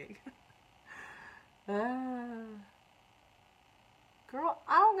faces I make. Girl,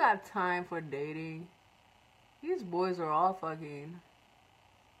 I don't got time for dating. These boys are all fucking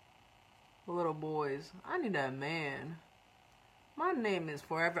little boys. I need a man. My name is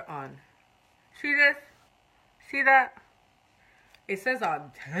Forever On. See this? See that? It says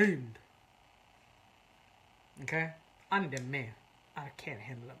I'm tamed. Okay? I need a man. I can't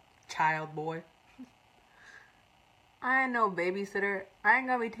handle a child boy. I ain't no babysitter. I ain't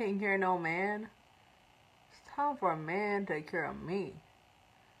gonna be taking care of no man. It's time for a man to take care of me.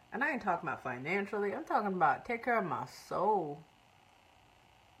 And I ain't talking about financially. I'm talking about take care of my soul.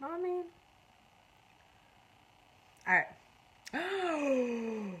 Know what I mean? Alright.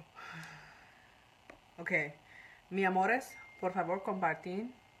 Okay. Mi amores, por favor, compartir.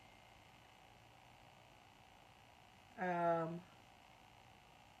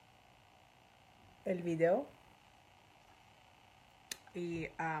 El video. Y,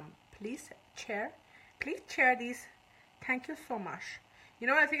 please share these. Thank you so much. You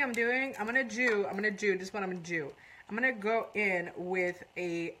know what I think I'm doing? I'm gonna do, this is what I'm gonna do. I'm gonna go in with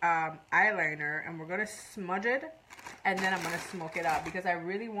a eyeliner and we're gonna smudge it and then I'm gonna smoke it out because I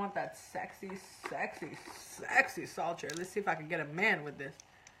really want that sexy, sexy, sexy salter. Let's see if I can get a man with this.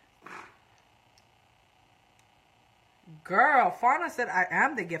 Girl, Fauna said I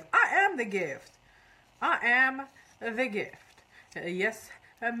am the gift. I am the gift. I am the gift. Yes,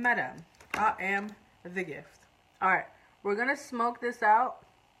 madam. I am the gift. Alright, we're gonna smoke this out.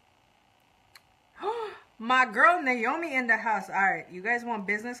 My girl Naomi in the house. Alright, you guys want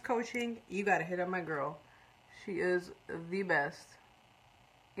business coaching? You gotta hit up my girl. She is the best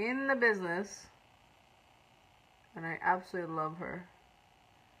in the business. And I absolutely love her.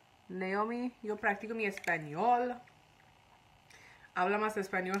 Naomi, yo practico mi español. Habla más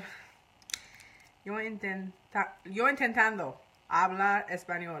español. Yo intentando hablar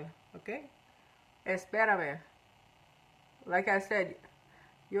español. Okay? Espérame. Like I said,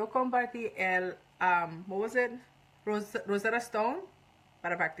 yo compartí el, what was it? Rosetta Stone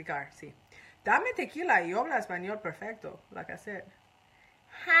para practicar, sí. Dame tequila y yo hablo español perfecto, like I said.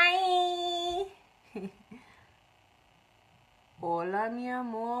 Hi. Hola, mi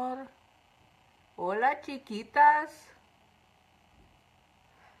amor. Hola, chiquitas.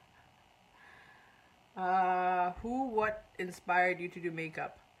 What inspired you to do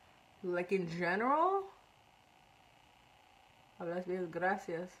makeup? Like in general? Hablas bien,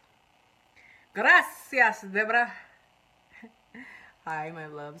 gracias. Gracias, Debra. Hi, my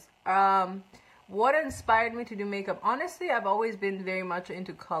loves. What inspired me to do makeup? Honestly, I've always been very much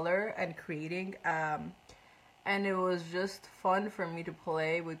into color and creating. And it was just fun for me to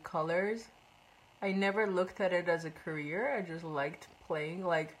play with colors. I never looked at it as a career. I just liked playing.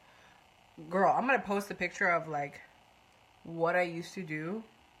 Like, girl, I'm gonna post a picture of like what I used to do.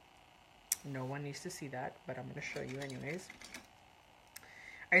 No one needs to see that, but I'm gonna show you anyways.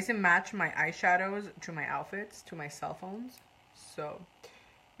 I used to match my eyeshadows to my outfits, to my cell phones. So,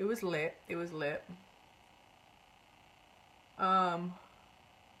 it was lit. It was lit.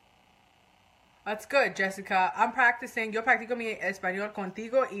 That's good, Jessica. I'm practicing. Yo practico mi español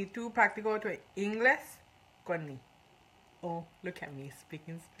contigo y tú practico tu inglés con mí. Oh, look at me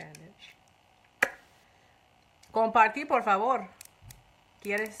speaking Spanish. Compartir, por favor.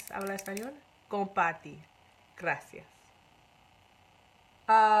 ¿Quieres hablar español? Compartir. Gracias.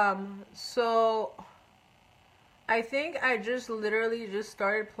 So I think I just literally just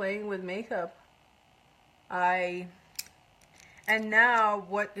started playing with makeup. And now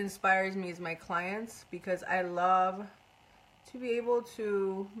what inspires me is my clients, because I love to be able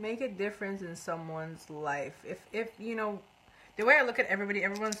to make a difference in someone's life. If you know, the way I look at everybody,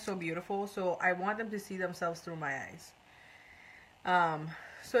 everyone's so beautiful, so I want them to see themselves through my eyes.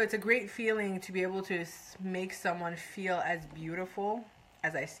 So it's a great feeling to be able to make someone feel as beautiful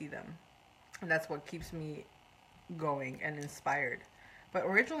as I see them. And that's what keeps me going and inspired. But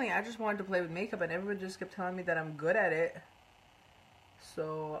originally I just wanted to play with makeup, and everyone just kept telling me that I'm good at it.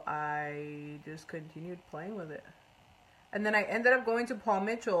 So I just continued playing with it. And then I ended up going to Paul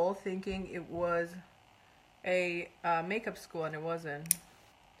Mitchell thinking it was a makeup school, and it wasn't.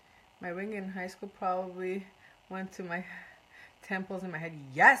 My wing in high school probably went to my temples in my head.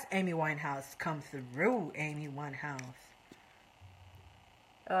 Yes, Amy Winehouse, come through, Amy Winehouse.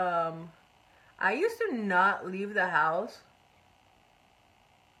 I used to not leave the house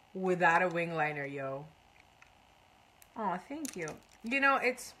without a wing liner, yo. Oh, thank you. You know,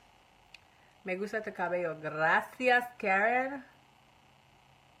 it's... Me gusta tu cabello. Gracias, Karen.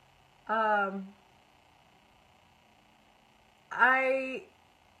 And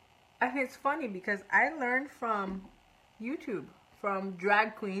it's funny because I learned from YouTube, from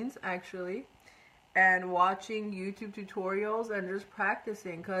drag queens, actually, and watching YouTube tutorials and just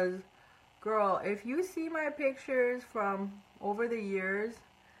practicing. Because, girl, if you see my pictures from over the years,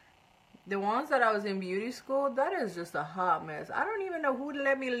 the ones that I was in beauty school, that is just a hot mess. I don't even know who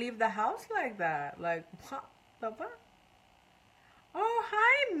let me leave the house like that. Like, what the fuck? Oh,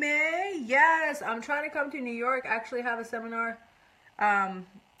 hi, May. Yes, I'm trying to come to New York, actually have a seminar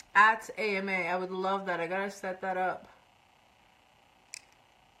at AMA. I would love that. I gotta set that up.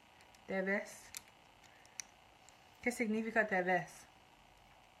 ¿Te ves? ¿Qué significa te ves?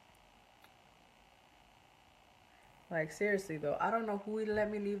 Like, seriously, though, I don't know who would let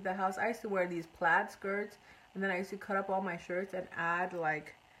me leave the house. I used to wear these plaid skirts, and then I used to cut up all my shirts and add,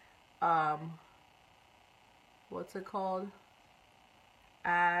 like, what's it called?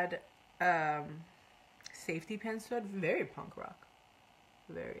 Add, safety pins to it. Very punk rock.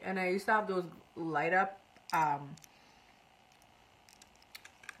 Very. And I used to have those light up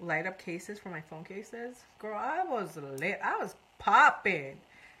cases for my phone cases. Girl, I was lit. I was popping.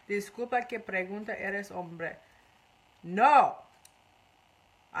 Disculpa que pregunta, eres hombre. No.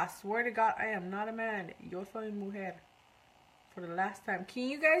 I swear to God, I am not a man. Yo soy mujer. For the last time. Can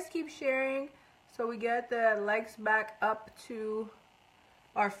you guys keep sharing so we get the likes back up to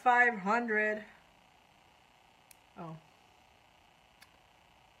our 500? Oh.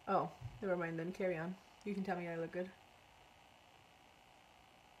 Oh, never mind then. Carry on. You can tell me I look good.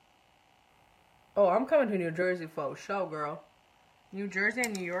 Oh, I'm coming to New Jersey for show, girl. New Jersey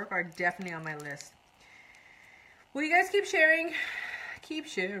and New York are definitely on my list. Will you guys keep sharing? Keep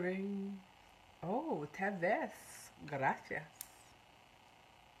sharing. Oh, te ves. Gracias.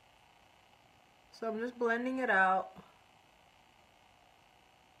 So I'm just blending it out.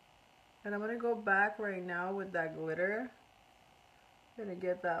 And I'm going to go back right now with that glitter. I'm going to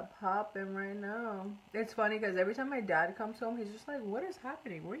get that pop in right now. It's funny because every time my dad comes home, he's just like, what is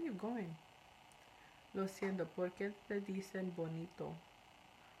happening? Where are you going? Lo siento, ¿por qué te dicen bonito?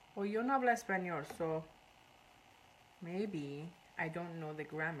 Well, yo no hablo español, so... maybe I don't know the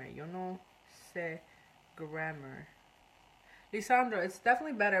grammar. Yo no sé grammar. Lisandro, it's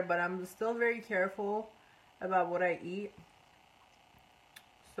definitely better, but I'm still very careful about what I eat.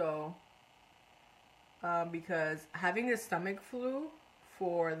 So, because having the stomach flu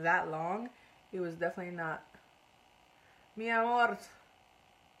for that long, it was definitely not. Mi amor,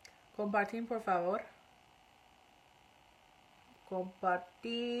 compartir, por favor.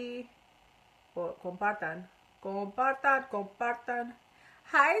 Compartir. Compartan. Compartan, compartan.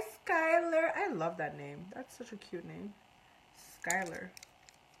 Hi, Skylar. I love that name. That's such a cute name. Skylar.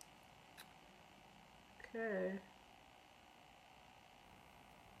 Okay.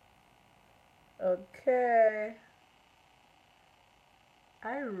 Okay.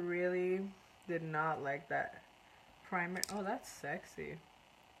 I really did not like that primer. Oh, that's sexy.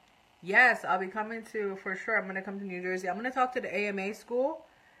 Yes, I'll be coming to, for sure, I'm going to come to New Jersey. I'm going to talk to the AMA school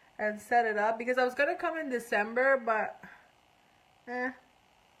and set it up, because I was going to come in December, but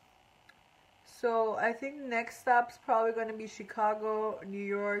so I think next stop's probably going to be Chicago, New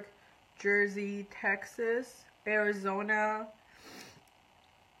York, Jersey, Texas, Arizona,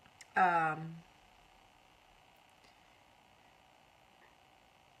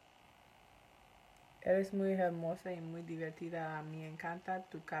 Eres muy hermosa y muy divertida. A mí me encanta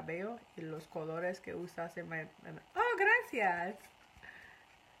tu cabello y los colores que usas en my... Oh, gracias.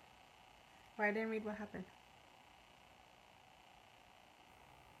 Why I didn't read what happened?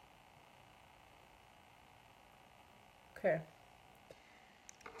 Okay.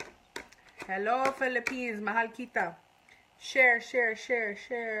 Hello, Philippines. Mahalkita. Share, share, share,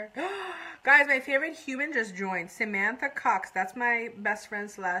 share. Guys, my favorite human just joined. Samantha Cox. That's my best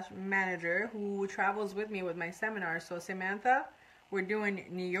friend slash manager who travels with me with my seminar. So, Samantha, we're doing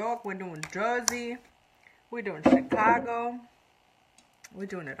New York. We're doing Jersey. We're doing Chicago. We're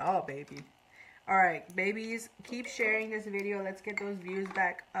doing it all, baby. All right, babies, keep sharing this video. Let's get those views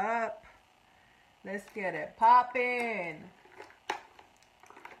back up. Let's get it popping.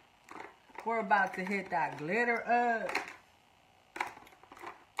 We're about to hit that glitter up.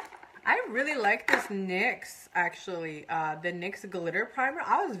 I really like this NYX, actually. The NYX glitter primer.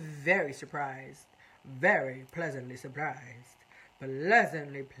 I was very surprised. Very pleasantly surprised.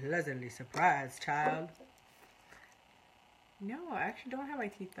 Pleasantly surprised, child. No, I actually don't have my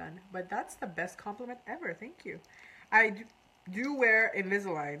teeth done. But that's the best compliment ever. Thank you. I do wear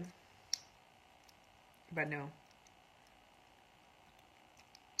Invisalign. But no.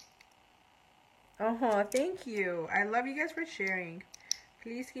 Oh, thank you. I love you guys for sharing.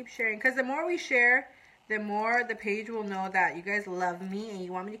 Please keep sharing. Because the more we share, the more the page will know that you guys love me and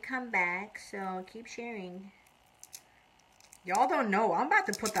you want me to come back. So keep sharing. Y'all don't know. I'm about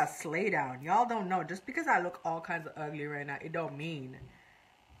to put that sleigh down. Y'all don't know. Just because I look all kinds of ugly right now, it don't mean.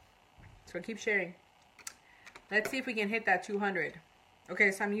 So keep sharing. Let's see if we can hit that 200.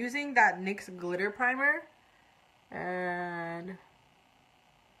 Okay, so I'm using that NYX glitter primer. And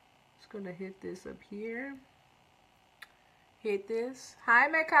just going to hit this up here. Hit this. Hi,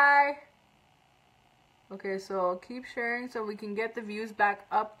 Mekai. Okay, so keep sharing so we can get the views back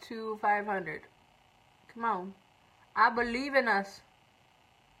up to 500. Come on. I believe in us.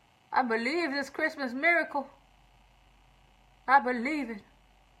 I believe this Christmas miracle. I believe it.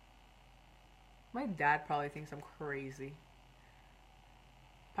 My dad probably thinks I'm crazy.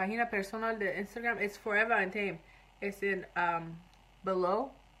 Página personal de Instagram. It's Forever Untamed. It's in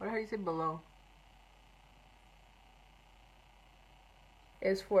below. What how do you say below?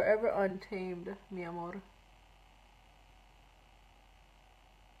 It's Forever Untamed, mi amor.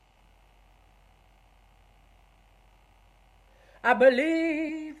 I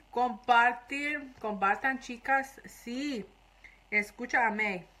believe. Compartir. Compartan, chicas. Sí.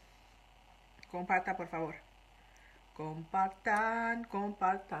 Escúchame. Comparta, por favor. Compartan,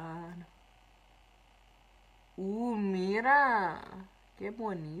 compartan. Mira. Qué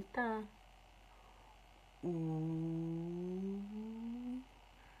bonita.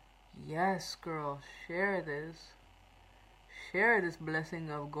 Yes, girl. Share this. Share this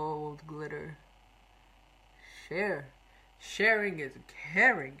blessing of gold glitter. Share. Sharing is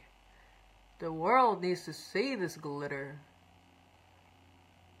caring. The world needs to see this glitter.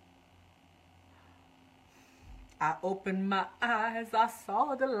 I opened my eyes, I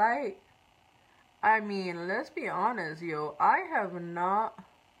saw the light. I mean, let's be honest, yo. I have not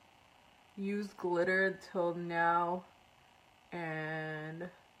used glitter till now. And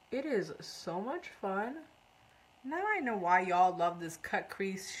it is so much fun. Now I know why y'all love this cut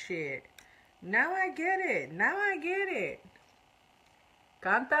crease shit. Now I get it. Now I get it.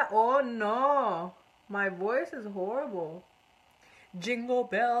 Canta. Oh no. My voice is horrible. Jingle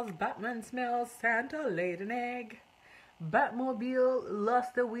bells, Batman smells, Santa laid an egg. Batmobile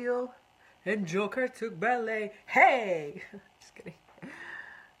lost the wheel, and Joker took ballet. Hey! Just kidding.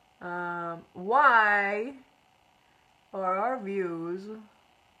 Why are our views...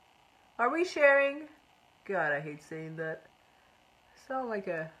 Are we sharing? God, I hate saying that. I sound like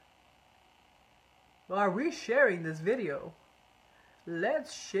a... Are we sharing this video?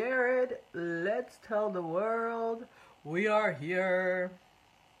 Let's share it. Let's tell the world we are here.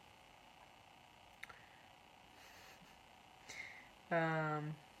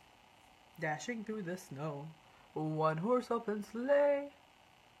 Dashing through the snow, one horse open sleigh.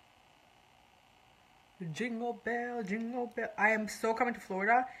 Jingle bell, jingle bell. I am so coming to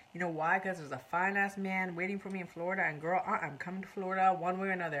Florida. You know why? Because there's a fine-ass man waiting for me in Florida. And girl, I am coming to Florida one way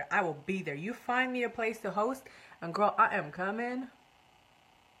or another. I will be there. You find me a place to host. And girl, I am coming.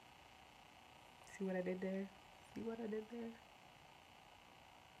 See what I did there? See what I did there?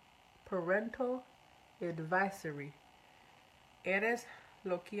 Parental advisory. Eres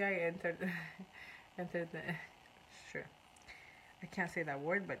lo que hay entered. Sure. I can't say that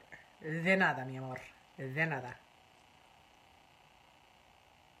word, but de nada, mi amor. De nada.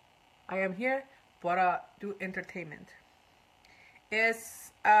 I am here para do entertainment.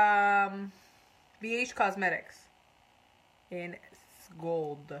 Es VH Cosmetics in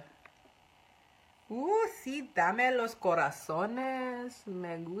gold. Sí, dame los corazones.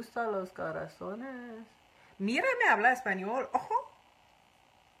 Me gustan los corazones. Mírame habla español. Oh,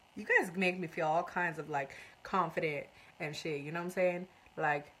 you guys make me feel all kinds of like confident and shit. You know what I'm saying?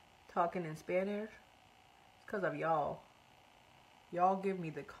 Like talking in Spanish. It's because of y'all. Y'all give me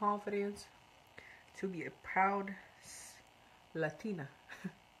the confidence to be a proud Latina.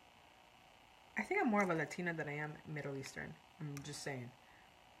 I think I'm more of a Latina than I am Middle Eastern. I'm just saying.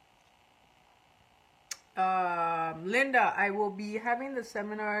 Linda, I will be having the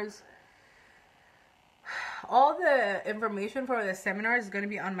seminars. All the information for the seminar is going to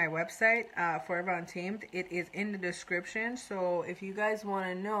be on my website, Forever Untamed. It is in the description. So if you guys want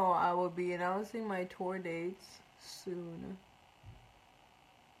to know, I will be announcing my tour dates soon.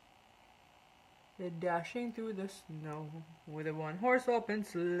 They're dashing through the snow with a one-horse open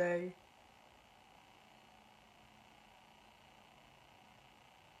sleigh.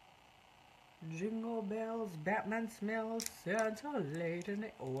 Jingle bells, Batman smells, Santa late in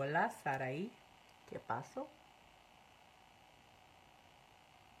the... Hola, Sarai. ¿Qué pasó?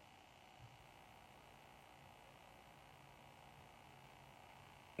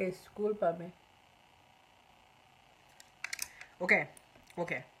 Discúlpame. Okay,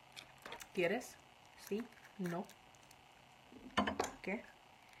 okay. ¿Quieres? Sí, no. Okay.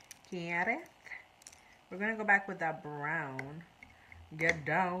 ¿Quieres? We're gonna go back with that brown. Get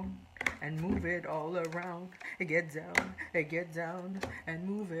down and move it all around. Get down and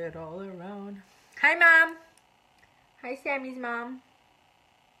move it all around. Hi, Mom. Hi, Sammy's mom.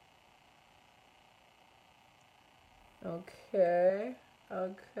 Okay,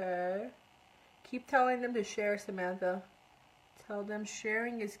 okay. Keep telling them to share, Samantha. Tell them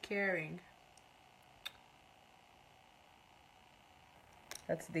sharing is caring.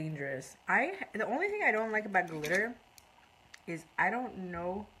 That's dangerous. The only thing I don't like about glitter is I don't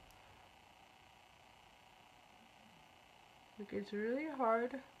know. Like, it's really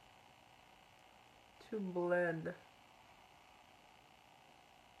hard to blend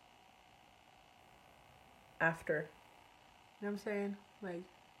after. You know what I'm saying? Like,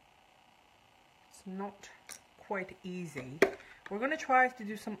 it's not quite easy. We're gonna try to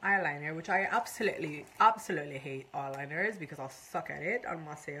do some eyeliner, which I absolutely hate eyeliners because I'll suck at it on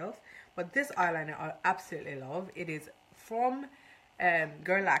myself. But this eyeliner I absolutely love. It is from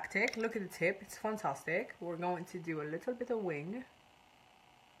Galactic. Look at the tip, it's fantastic. We're going to do a little bit of wing.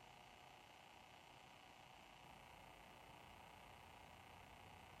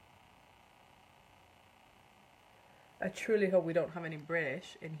 I truly hope we don't have any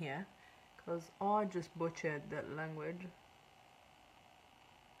British in here, because I just butchered that language.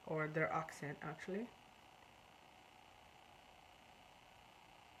 Or their accent, actually.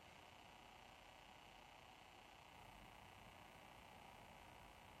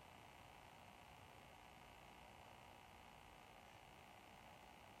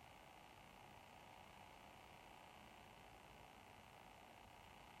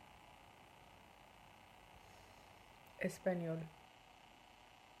 Español.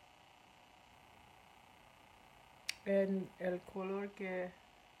 En el color que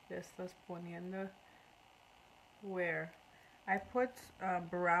estás poniendo, where I put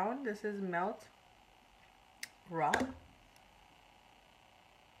brown. This is melt rock.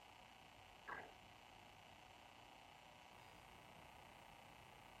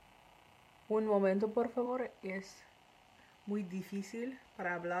 Un momento, por favor. Es muy difícil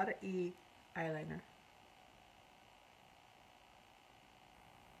para hablar y eyeliner.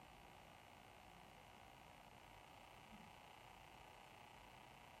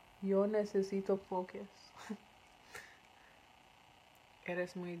 Yo necesito focus.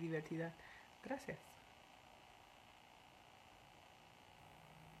 Eres muy divertida. Gracias.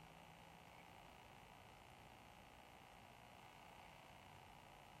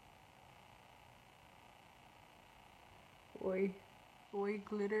 Hoy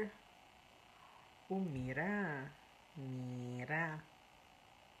glitter. Oh, mira. Mira.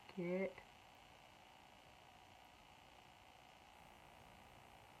 ¿Qué?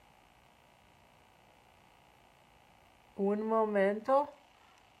 Un momento.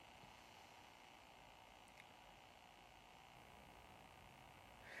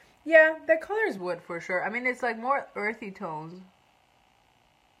 Yeah, the color is wood for sure. I mean, it's like more earthy tones.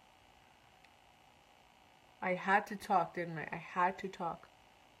 I had to talk, didn't I? I had to talk.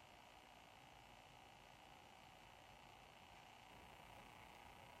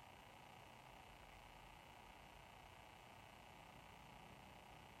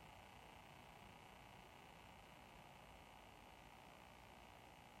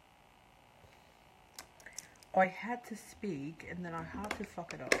 I had to speak and then I had to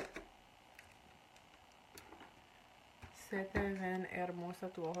fuck it up. Se te ven hermosa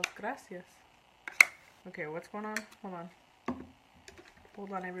tus ojos. Gracias. Okay, what's going on? Hold on.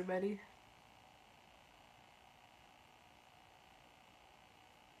 Hold on, everybody.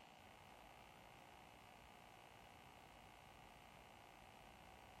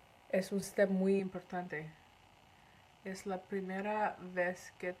 Es un step muy importante. Es la primera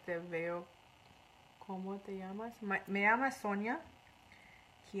vez que te veo. ¿Cómo te llamas? Me llamo Sonia.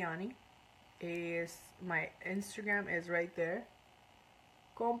 Kiani. My Instagram is right there.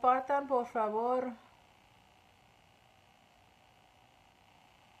 Compartan, por favor.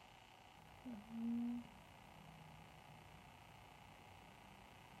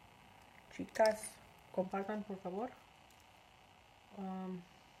 Chicas, compartan, por favor.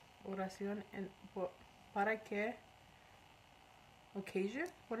 Oración para qué occasion?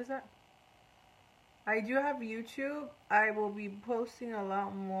 What is that? I do have YouTube. I will be posting a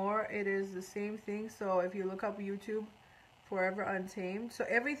lot more. It is the same thing. So if you look up YouTube, Forever Untamed. So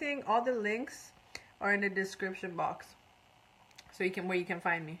everything, all the links are in the description box. So where you can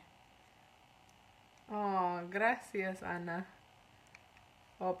find me. Oh, gracias, Ana.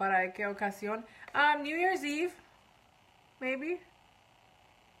 Oh, para qué ocasión? New Year's Eve, maybe.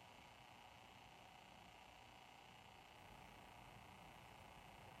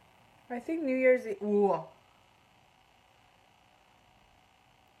 I think New Year's Eve. Whoa.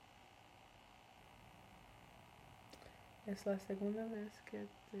 Es la segunda vez que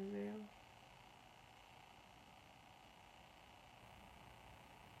te veo.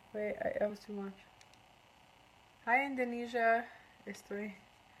 Wait, that was too much. Hi, Indonesia. Estoy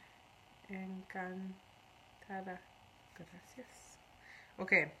encantada. Gracias.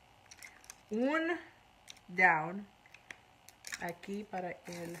 Okay. Un down. Aquí para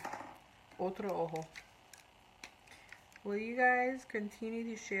el otro ojo. Will you guys continue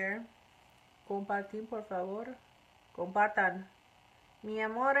to share? Compartir, por favor. Compartan. Mi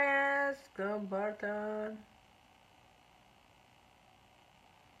amores, compartan.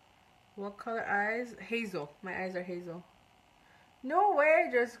 What color eyes? Hazel. My eyes are hazel. No way,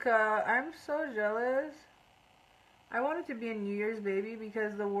 Jessica. I'm so jealous. I wanted to be a New Year's baby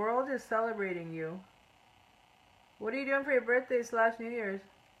because the world is celebrating you. What are you doing for your birthday / New Year's?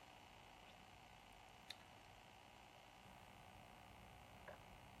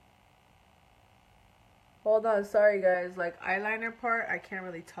 Hold on, sorry guys. Like eyeliner part, I can't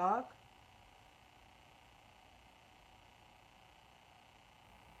really talk.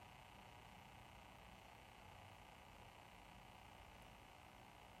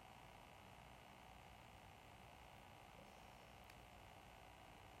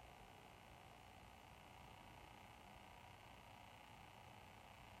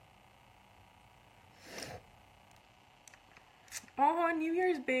 Oh, New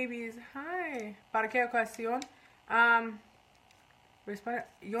Year's babies. Hi. ¿Para qué ocasión?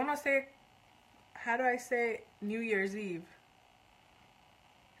 Yo no sé. How do I say New Year's Eve?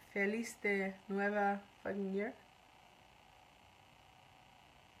 Feliz de nueva fucking year.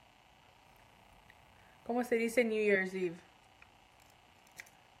 ¿Cómo se dice New Year's Eve?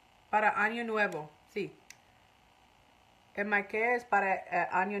 Para Año Nuevo. Sí. El maqué es para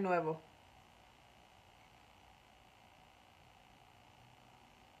Año Nuevo.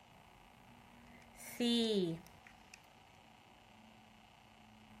 Sí.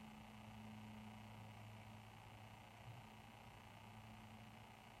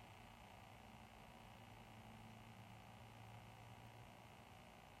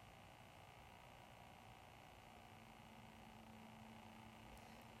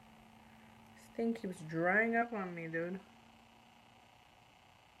 This thing keeps drying up on me, dude.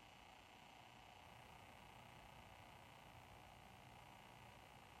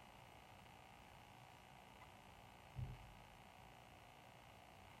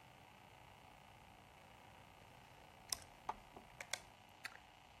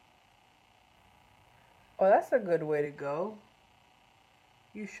 Oh, that's a good way to go.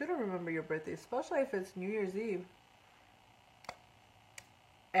 You shouldn't remember your birthday, especially if it's New Year's Eve.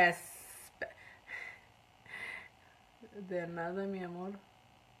 De nada, mi amor.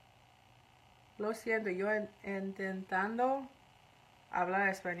 Lo siento, yo intentando hablar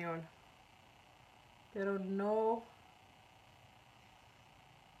español. Pero no.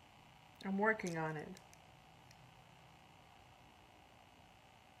 I'm working on it.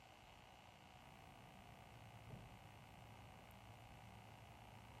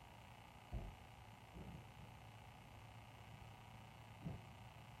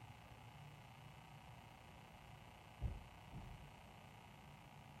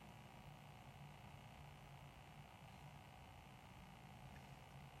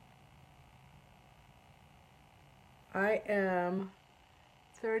 I am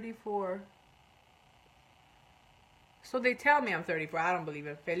 34. So they tell me I'm 34. I don't believe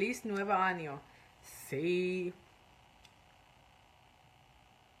it. Feliz Nuevo Año. Sí.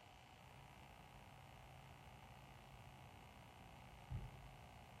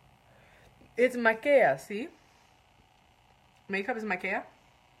 It's maquilla, see? Makeup is maquilla.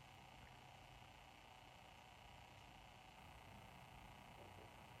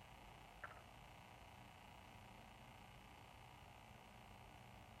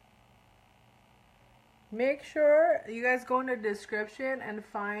 Make sure you guys go in the description and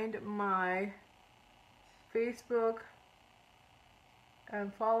find my Facebook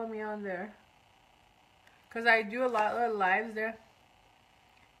and follow me on there. Because I do a lot of lives there.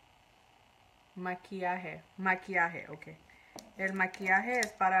 Maquillaje. Maquillaje, ok. El maquillaje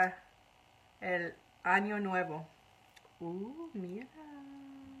es para el año nuevo. Mira.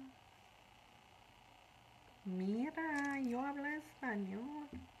 Mira, yo hablo español.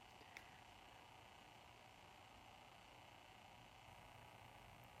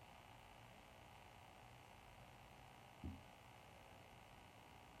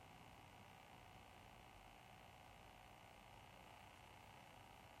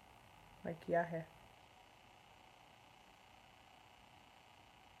 Maquillaje.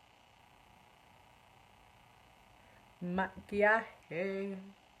 Maquillaje.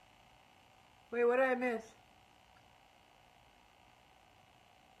 Wait, what did I miss?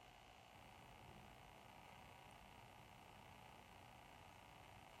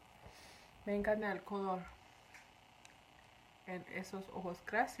 Me encanta el color en esos ojos.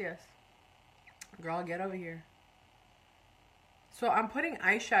 Gracias. Girl, get over here. So I'm putting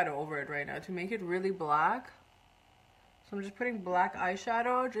eyeshadow over it right now to make it really black. So I'm just putting black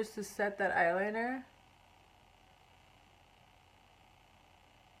eyeshadow just to set that eyeliner.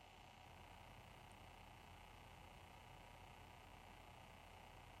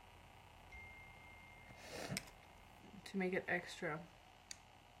 To make it extra.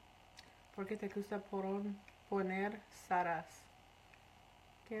 Porque te gusta poner saras.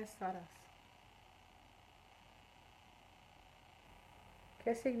 ¿Qué es saras?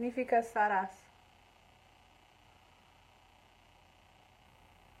 ¿Qué significa saras?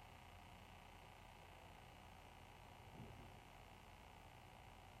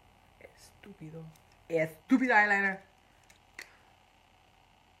 Estúpido. Estúpido eyeliner.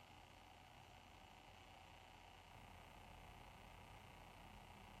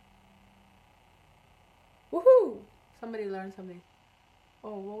 Woohoo! Somebody learned something.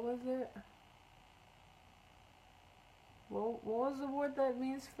 Oh, what was it? What was the word that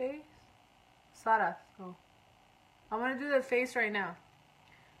means face? Saras. Oh. I'm gonna do the face right now.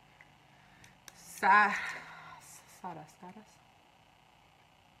 Saras.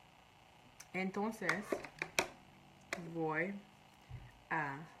 Entonces, voy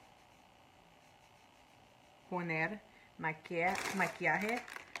a poner maquillaje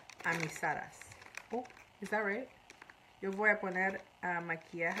a mis saras. Oh, is that right? Yo voy a poner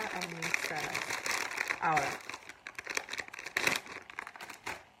maquillaje a mis saras. Ahora.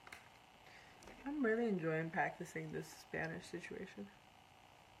 I'm really enjoying practicing this Spanish situation.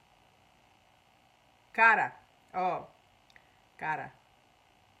 Cara. Oh. Cara.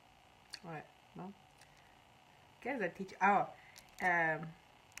 What? No? ¿Qué es the teacher? Oh.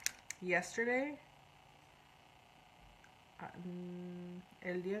 Yesterday.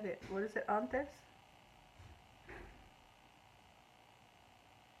 El día de. What is it? Antes?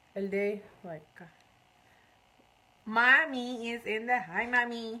 El day. Like. Mommy is in the. Hi,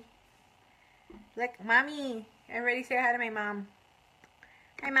 mommy. Look, mommy. Everybody say hi to my mom.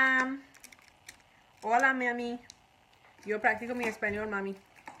 Hi, mom. Hola, mami. Yo practico mi español, mami.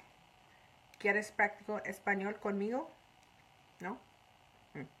 ¿Quieres practicar español conmigo? No?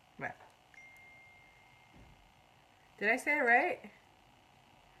 Well. Did I say it right?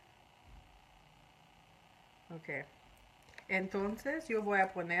 Okay. Entonces yo voy a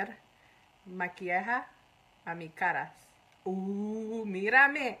poner maquillaje a mi caras.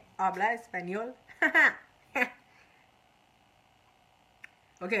 Mírame. Habla español.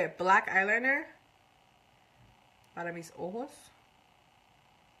 Okay, black eyeliner para mis ojos.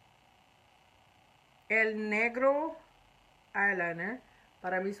 El negro eyeliner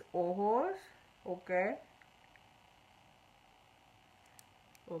para mis ojos. Okay.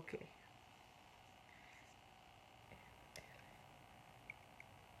 Okay.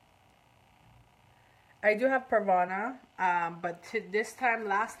 I do have Pravana, but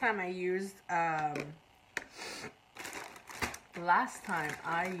last time I used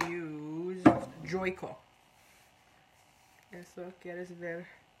Joico. Eso quieres ver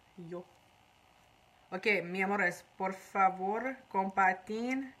yo. Okay, mi amores, por favor,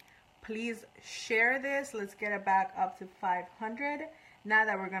 compartir. Please share this. Let's get it back up to 500. Now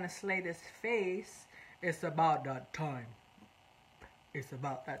that we're going to slay this face, it's about that time. It's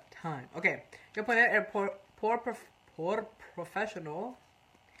about that time. Okay, yo poner el por professional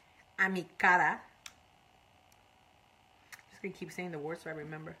a mi cara. Just going to keep saying the words so I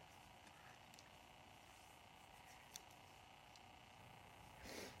remember.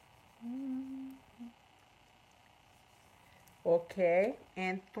 Ok,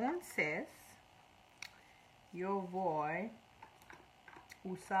 entonces yo voy a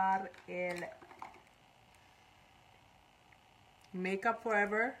usar el Makeup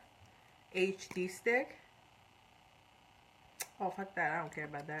Forever HD stick. Oh, fuck that. I don't care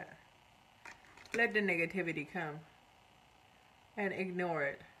about that. Let the negativity come and ignore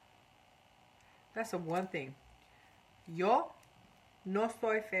it. That's the one thing. Yo no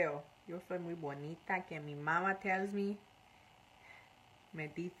soy feo. Yo soy muy bonita, que mi mama tells me. Me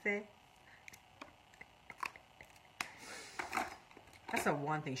dice. That's the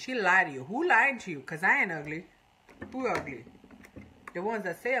one thing. She lied to you. Who lied to you? Because I ain't ugly. Who ugly? The ones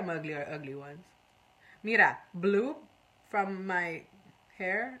that say I'm ugly are ugly ones. Mira, blue from my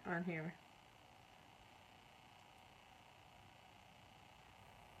hair on here.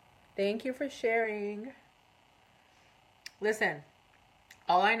 Thank you for sharing. Listen,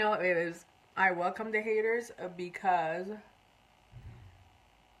 all I know is I welcome the haters because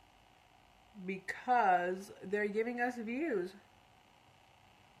they're giving us views.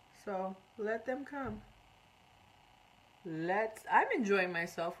 So let them come. I'm enjoying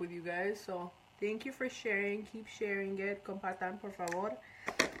myself with you guys, so thank you for sharing. Keep sharing it. Compartan, por favor.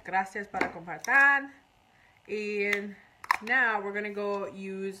 Gracias para compartan. And now we're gonna go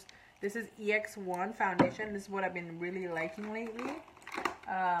use, this is EX1 foundation. This is what I've been really liking lately.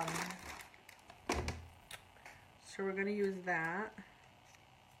 So we're gonna use that.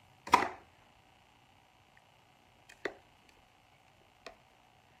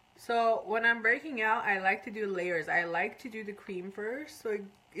 So when I'm breaking out, I like to do layers. I like to do the cream first, so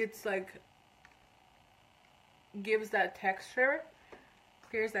it's like gives that texture,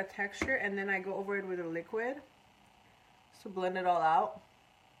 clears that texture, and then I go over it with a liquid to blend it all out.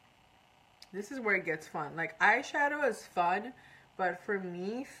 This is where it gets fun. Like eyeshadow is fun, but for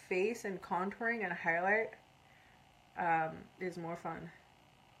me, face and contouring and highlight is more fun.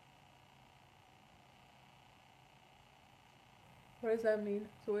 What does that mean,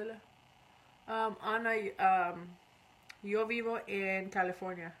 Suela? Ana, yo vivo in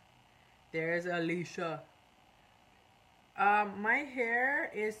California. There's Alicia. My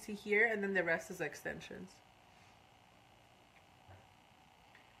hair is to here, and then the rest is extensions.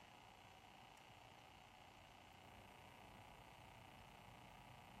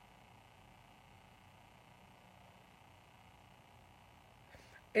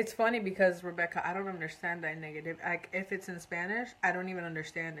 It's funny because, Rebecca, I don't understand that negative. Like, if it's in Spanish, I don't even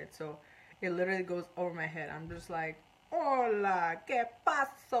understand it. So, it literally goes over my head. I'm just like, hola, ¿qué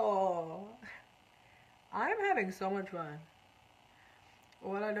pasó? I'm having so much fun.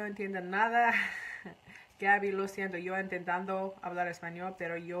 Hola, no entiendo nada. Gabby, lo siento. Yo intentando hablar español,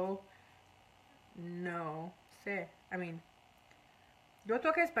 pero yo no sé. I mean, yo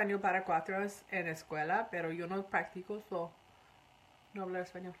toqué español para 4 horas en escuela, pero yo no practico, so... No hablar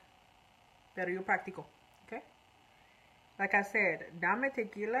español, pero yo practico, okay? Like I said, dame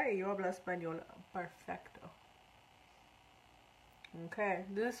tequila y yo hablo español perfecto. Okay,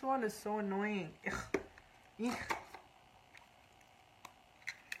 this one is so annoying. Ugh.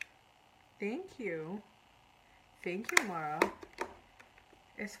 Thank you. Thank you, Mara.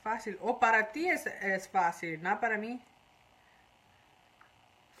 Es fácil. Oh, para ti es fácil, no para mí.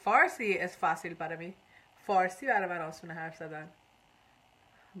 Farsi es fácil para mí. Farsi برای آسونه حرف زدن.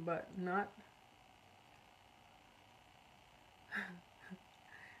 But not.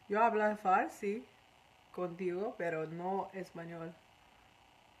 Yo hablo farsi contigo, pero no español.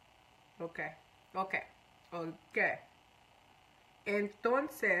 Okay.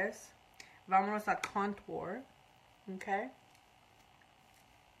 Entonces, vámonos a contour. Okay.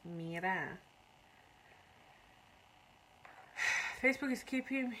 Mira. Facebook is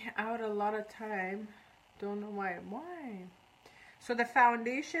keeping me out a lot of time. Don't know why. Why? So the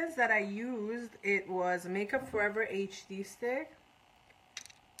foundations that I used, it was Makeup Forever HD stick,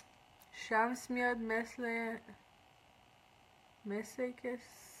 Shamsmiad Mesle Meseke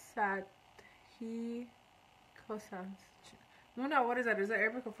Sathi Kosans. No, what is that? Is that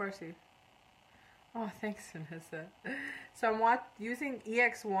Arabic or Farsi? Oh, thanks, Vanessa. So I'm using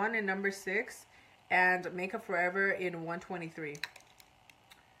EX1 in number 6 and Makeup Forever in 123.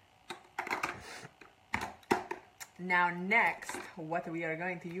 Now next, what we are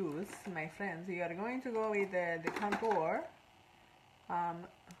going to use, my friends, we are going to go with the contour.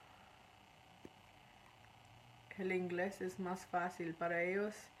 El inglés es más fácil para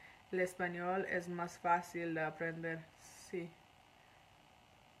ellos. El español es más fácil de aprender. Sí.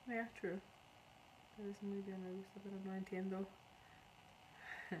 Yeah, true. Es muy bien, me gusta, pero no entiendo.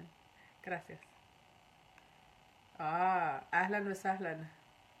 Gracias. أهلا وسهلا.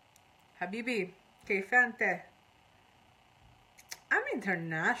 Habibi, كيف أنت? I'm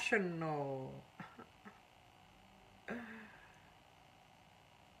international.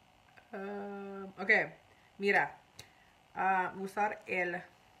 Okay, mira. Usar el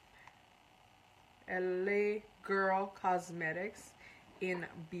LA Girl Cosmetics in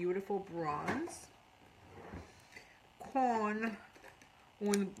Beautiful Bronze con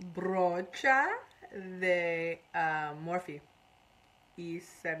un brocha de Morphe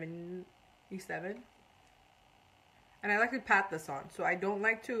E7. And I like to pat this on, so I don't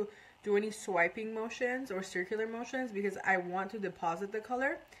like to do any swiping motions or circular motions because I want to deposit the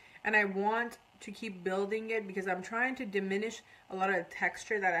color and I want to keep building it because I'm trying to diminish a lot of the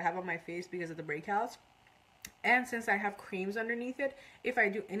texture that I have on my face because of the breakouts. And since I have creams underneath it, if I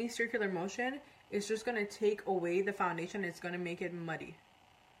do any circular motion, it's just going to take away the foundation. It's going to make it muddy.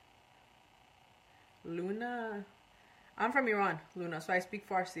 Luna. I'm from Iran, Luna, so I speak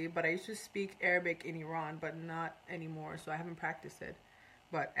Farsi, but I used to speak Arabic in Iran, but not anymore, so I haven't practiced it.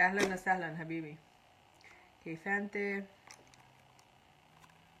 But أهلا وسهلا حبيبي. كيف أنت؟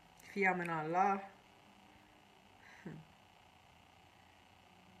 في أمان الله.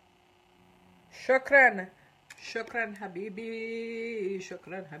 شكرا. شكرا حبيبي.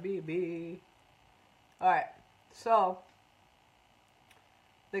 شكرا حبيبي. Alright, so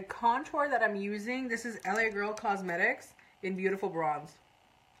the contour that I'm using, this is LA Girl Cosmetics in Beautiful Bronze.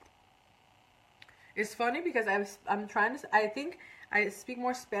 It's funny because I'm trying to, I think I speak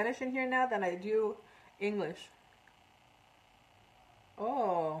more Spanish in here now than I do English.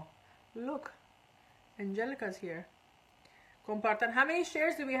 Oh, look, Angelica's here. Compartan. How many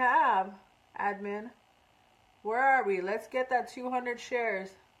shares do we have, admin? Where are we? Let's get that 200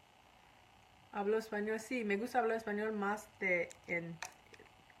 shares. Hablo español. Sí, me gusta hablar español más de en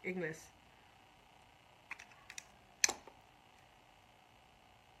English.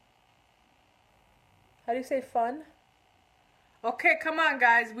 How do you say fun? Okay, come on,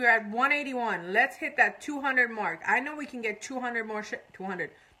 guys. We're at 181. Let's hit that 200 mark. I know we can get 200 more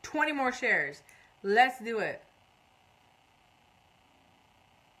 20 more shares. Let's do it.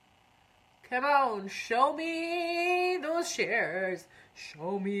 Come on, show me those shares.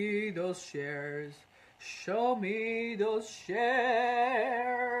 Show me those shares. Show me those shares.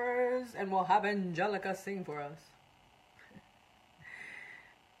 And we'll have Angelica sing for us.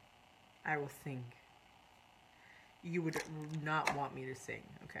 I will sing. You would not want me to sing,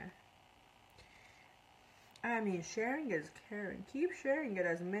 okay? I mean, sharing is caring. Keep sharing it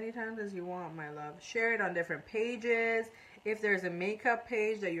as many times as you want, my love. Share it on different pages. If there's a makeup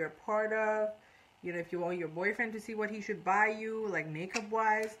page that you're a part of, you know, if you want your boyfriend to see what he should buy you, like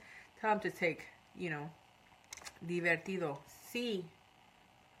makeup-wise, tell him to take, you know, divertido. Sí.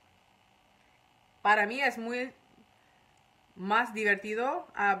 Para mí es muy más divertido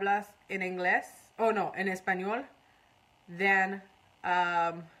hablas en inglés, oh no, en español, than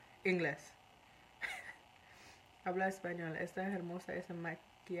inglés. Habla español. Esta es hermosa, esa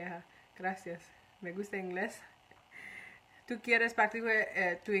maquillaje. Gracias. Me gusta inglés. ¿Tú quieres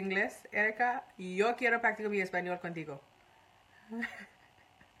practicar tu inglés, Erika? Yo quiero practicar mi español contigo.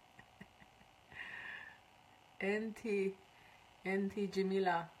 Enti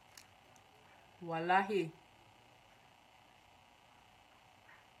Jamila. Wallahi.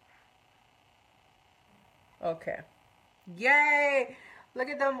 Okay. Yay! Look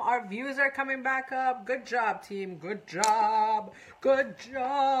at them. Our views are coming back up. Good job, team. Good job. Good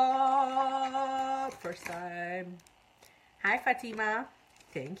job. First time. Hi, Fatima.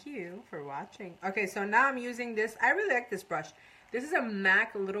 Thank you for watching. Okay, so now I'm using this. I really like this brush. This is a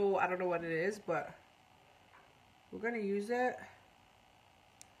MAC little, I don't know what it is, but we're going to use it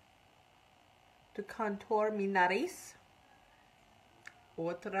to contour mi nariz.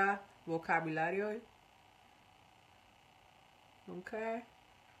 Otra vocabulario. Okay.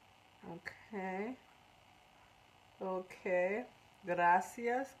 Okay. Okay.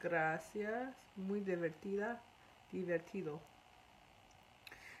 Gracias. Gracias. Muy divertida. Divertido.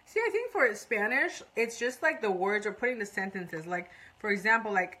 See, I think for Spanish, it's just like the words or putting the sentences. Like, for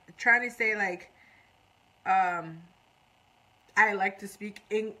example, like trying to say like, I like to speak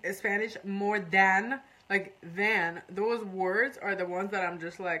Spanish more than, like, than. Those words are the ones that I'm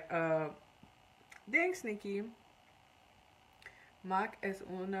just like, thanks, Nikki. MAC es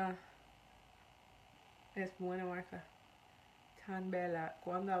buena marca. Tan bella.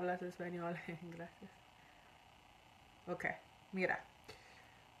 Cuando hablas español. Gracias. Okay, mira.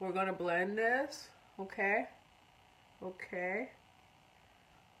 We're gonna blend this. Okay. Okay.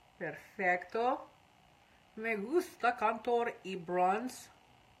 Perfecto. Me gusta contour y bronze.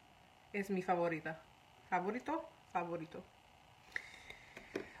 Es mi favorita. Favorito.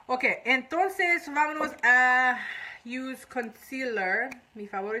 Ok, entonces vámonos a use concealer. Mi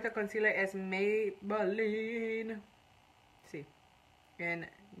favorito concealer es Maybelline. Sí. En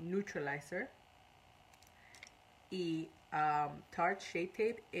Neutralizer. Y Tarte Shade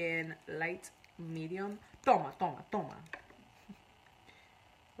Tape en Light Medium. Toma.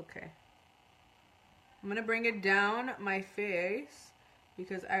 Okay. I'm going to bring it down my face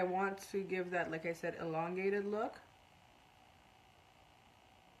because I want to give that, like I said, elongated look.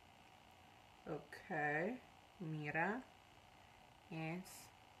 Okay. Mira. Yes.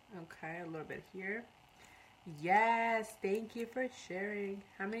 Okay, a little bit here. Yes, thank you for sharing.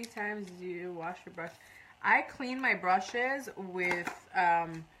 How many times do you wash your brush? I clean my brushes with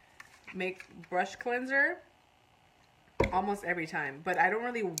make brush cleanser almost every time, but I don't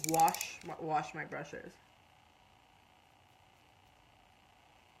really wash my brushes.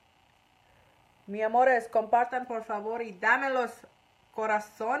 Mi amores, compartan por favor y dame los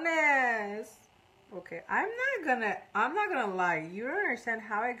corazones. Okay, I'm not gonna lie. You don't understand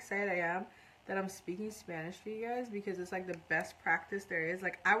how excited I am that I'm speaking Spanish to you guys, because it's like the best practice there is.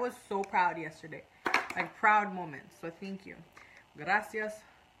 Like, I was so proud yesterday. Like, proud moment. So thank you. Gracias.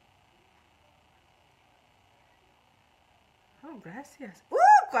 Oh, gracias. Ooh,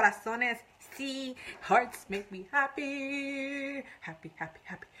 corazones. See, hearts make me happy. Happy.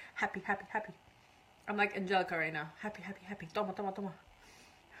 I'm like Angelica right now. Happy. Toma.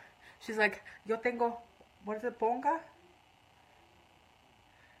 She's like, yo tengo, what is it, ponga?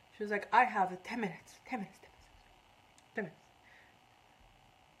 She was like, I have 10 minutes.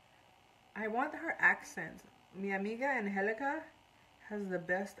 I want her accent. Mi amiga Angelica has the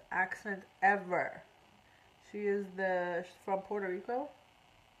best accent ever. She's from Puerto Rico.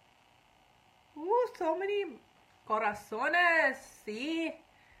 Ooh, so many corazones. Sí.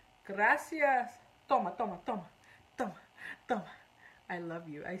 Gracias. Toma. I love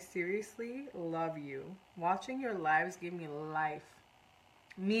you. I seriously love you. Watching your lives give me life.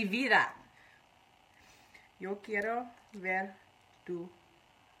 Mi vida. Yo quiero ver tu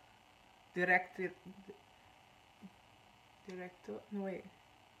no wait.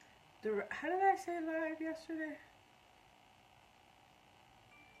 How did I say live yesterday?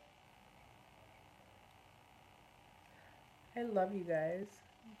 I love you guys.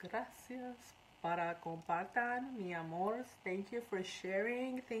 Gracias. Para compartan, mi amores. Thank you for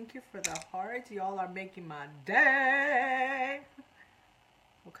sharing. Thank you for the hearts. Y'all are making my day.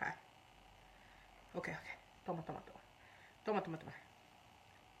 Okay. Toma.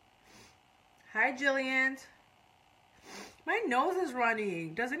 Hi, Jillian. My nose is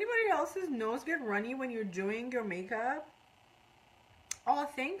running. Does anybody else's nose get runny when you're doing your makeup? Oh,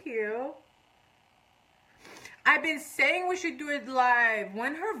 thank you. I've been saying we should do it live.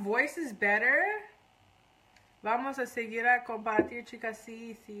 When her voice is better, vamos a seguir a compartir, chicas.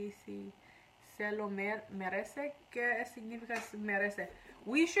 Sí. Se lo merece. ¿Qué significa merece?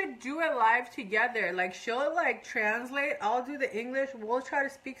 We should do it live together. Like, she'll like translate. I'll do the English. We'll try to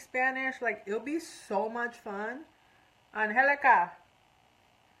speak Spanish. Like, it'll be so much fun. Angelica.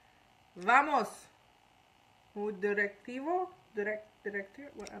 Vamos. Directivo? Director?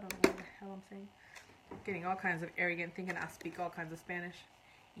 What? I don't know what the hell I'm saying. Getting all kinds of arrogant, thinking I speak all kinds of Spanish.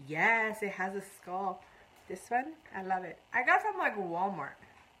 Yes, it has a skull. This one, I love it. I got from like Walmart.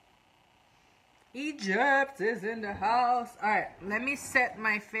 Egypt is in the house. Alright, let me set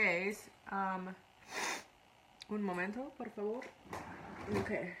my face. Un momento, por favor.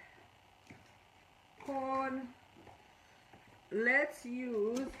 Okay. Let's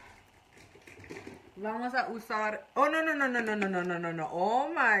use. Vamos a usar. Oh, no.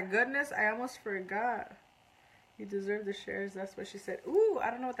 Oh my goodness, I almost forgot. You deserve the shares. That's what she said. Ooh, I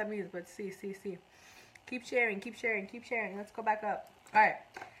don't know what that means, but see. Keep sharing. Let's go back up. Alright.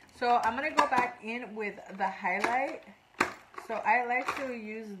 So I'm going to go back in with the highlight. So I like to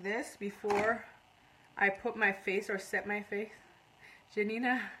use this before I put my face or set my face.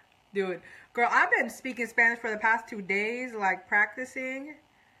 Janina, dude. Girl, I've been speaking Spanish for the past 2 days, like practicing.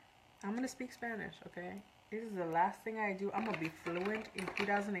 I'm going to speak Spanish, okay? This is the last thing I do. I'm going to be fluent in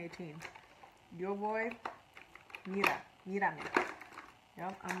 2018. Yo voy, mírame.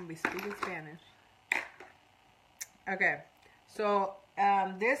 Yep, I'm going to be speaking Spanish. Okay, so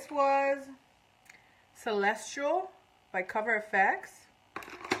this was Celestial by Cover FX.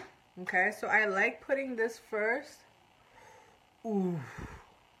 Okay, so I like putting this first. Ooh,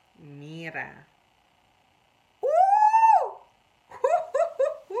 mira. Ooh!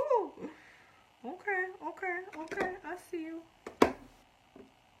 Okay, I see you.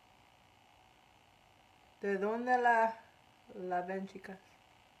 ¿De dónde la ven, chicas?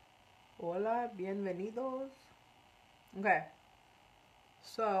 Hola, bienvenidos. Okay,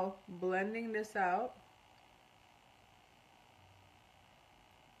 so blending this out.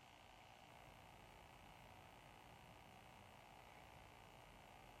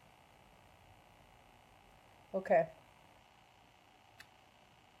 Okay.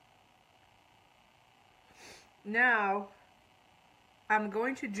 Now, I'm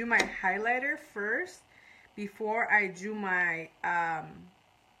going to do my highlighter first before I do my,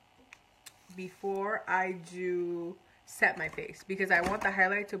 set my face. Because I want the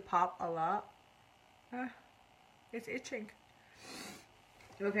highlight to pop a lot. It's itching.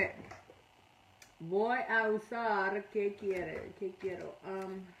 Okay. Voy a usar, ¿qué quiere? ¿Qué quiero?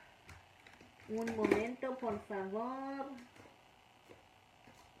 Un momento, por favor.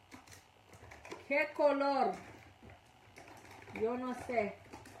 ¿Qué color? Yo no sé.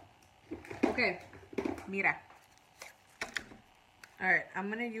 Okay, mira. Alright, I'm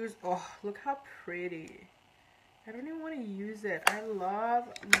gonna use, oh, look how pretty. I don't even want to use it. I love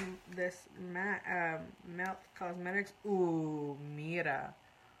this Melt Cosmetics. Ooh, mira.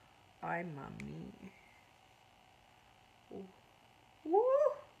 Ay, mami. Woo.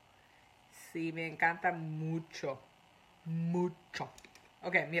 Sí, me encanta mucho. Mucho.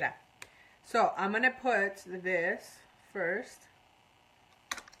 Okay, mira. So, I'm going to put this first.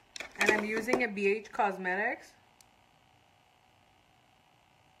 And I'm using a BH Cosmetics.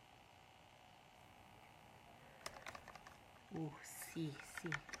 Sí, sí.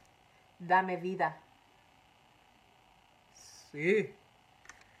 Dame vida. Sí.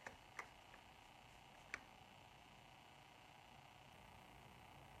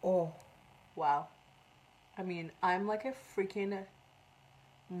 Oh, wow. I mean, I'm like a freaking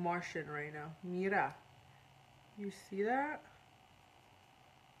Martian right now. Mira. You see that?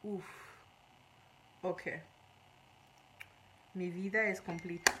 Oof. Okay. Mi vida es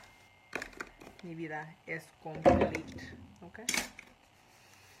complete. Mi vida es complete. Okay.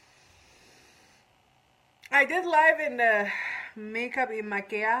 I did live in the makeup y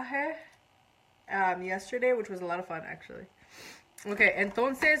maquillaje yesterday, which was a lot of fun actually. Okay,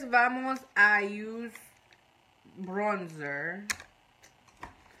 entonces vamos a use bronzer.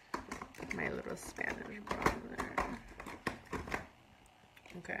 My little Spanish bronzer.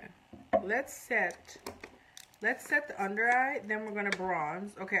 Okay, let's set the under eye, then we're gonna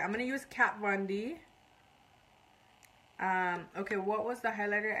bronze. Okay, I'm gonna use Kat Von D. Okay, what was the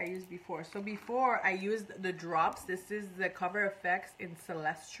highlighter I used before? So before I used the drops. This is the Cover FX in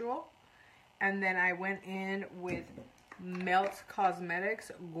Celestial. And then I went in with Melt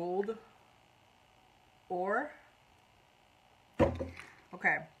Cosmetics Gold Ore.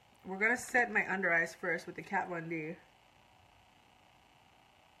 Okay, we're gonna set my under eyes first with the Kat Von D.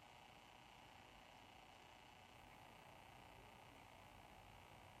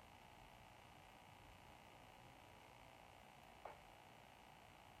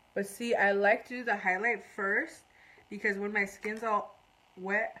 But see, I like to do the highlight first because when my skin's all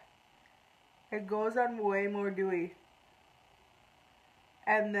wet, it goes on way more dewy.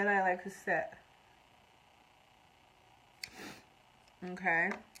 And then I like to set. Okay.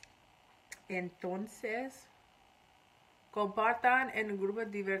 Entonces, compartan en el grupo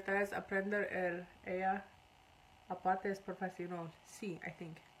de divertidas aprender ella. Aparte es profesional. Sí, I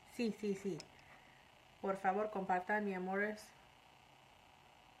think. Sí, sí, sí. Por favor, compartan, mi amores.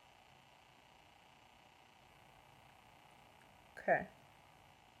 Okay.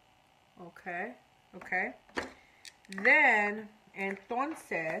 Okay. Okay. Then,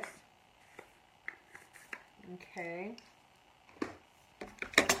 entonces, okay.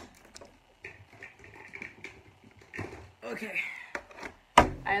 Okay.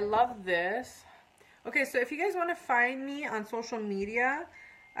 I love this. Okay, so if you guys want to find me on social media,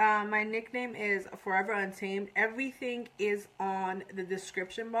 my nickname is Forever Untamed. Everything is on the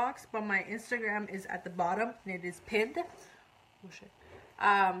description box, but my Instagram is at the bottom and it is pinned. Oh shit.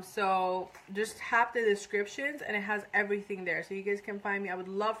 So just tap the descriptions and it has everything there, so you guys can find me. I would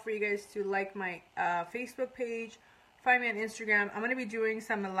love for you guys to like my Facebook page, find me on Instagram. I'm gonna be doing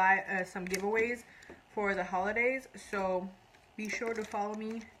some giveaways for the holidays, so be sure to follow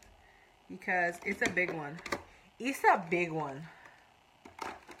me because it's a big one. It's a big one.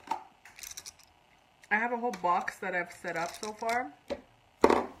 I have a whole box that I've set up so far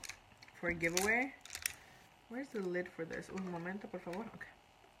for a giveaway. Where's the lid for this? Un momento, por favor. Okay.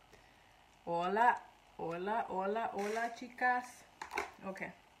 Hola, hola, hola, hola, chicas.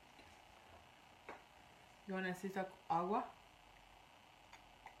 Okay. Yo necesito agua.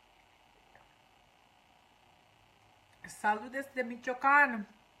 Saludos de Michoacán.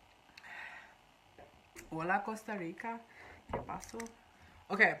 Hola, Costa Rica. ¿Qué pasó?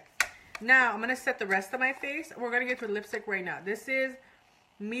 Okay. Now, I'm going to set the rest of my face. We're going to get to lipstick right now. This is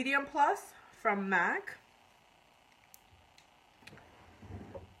Medium Plus from MAC.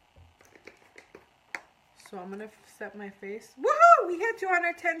 So I'm going to set my face. Woohoo! We hit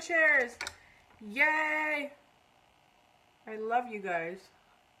 210 shares. Yay! I love you guys.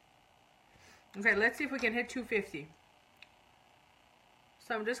 Okay, let's see if we can hit 250.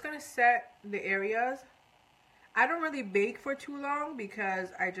 So I'm just going to set the areas. I don't really bake for too long because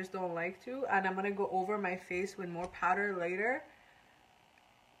I just don't like to. And I'm going to go over my face with more powder later.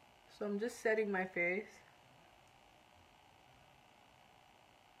 So I'm just setting my face.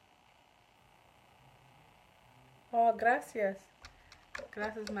 Oh, gracias.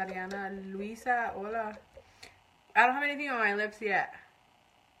 Gracias, Mariana. Luisa, hola. I don't have anything on my lips yet.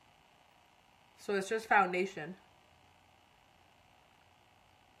 So it's just foundation.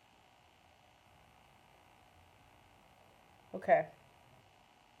 Okay.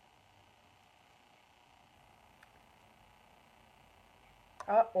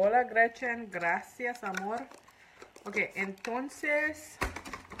 Hola, Gretchen. Gracias, amor. Okay, entonces,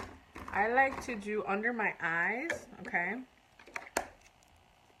 I like to do under my eyes, okay,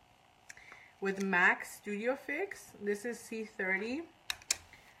 with MAC Studio Fix. This is C30.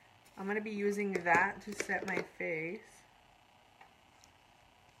 I'm going to be using that to set my face.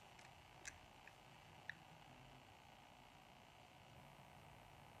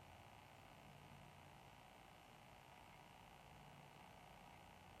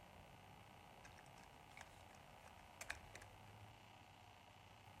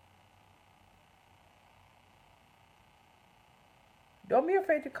 Don't be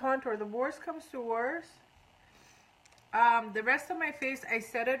afraid to contour. The worst comes to worst. The rest of my face, I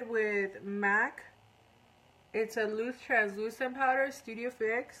set it with MAC. It's a loose translucent powder, Studio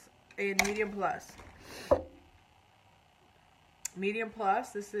Fix, in Medium Plus. Medium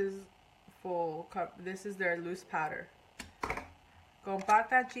Plus, this is full cup. This is their loose powder.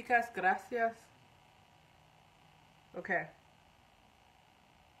 Compartan, chicas, gracias. Okay.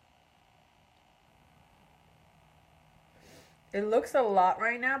 It looks a lot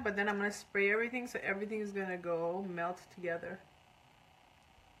right now, but then I'm going to spray everything, so everything is going to go melt together.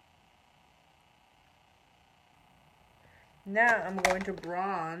 Now I'm going to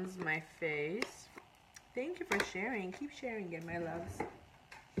bronze my face. Thank you for sharing. Keep sharing it, my loves.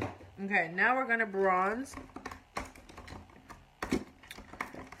 Okay, now we're going to bronze.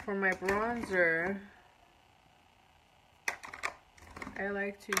 For my bronzer, I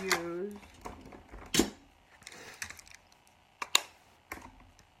like to use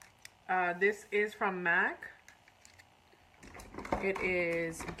this is from MAC. It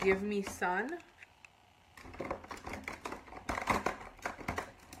is Give Me Sun.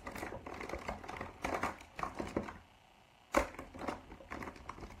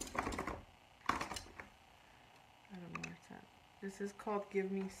 This is called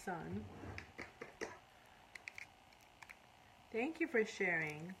Give Me Sun. Thank you for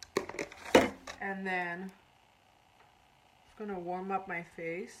sharing. And then I'm gonna warm up my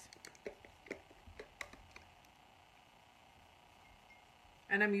face.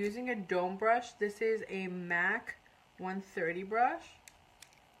 And I'm using a dome brush. This is a MAC 130 brush.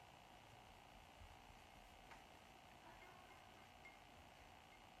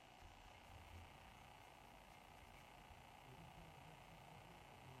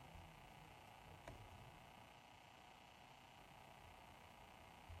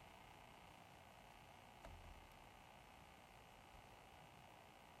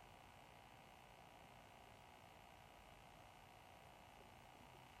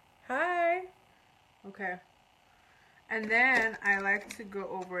 Hi. Okay. And then I like to go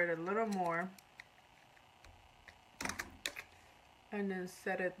over it a little more. And then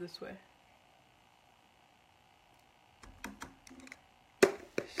set it this way.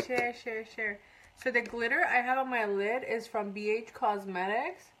 Share, share, share. So the glitter I have on my lid is from BH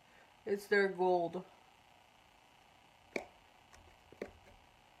Cosmetics. It's their gold.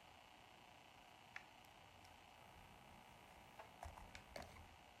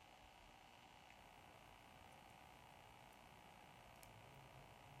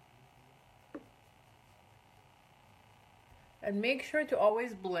 And make sure to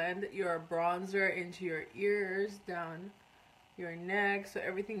always blend your bronzer into your ears, down your neck, so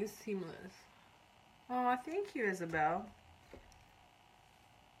everything is seamless. Oh, thank you, Isabel.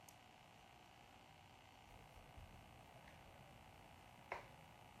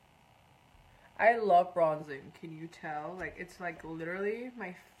 I love bronzing. Can you tell? Like, it's like literally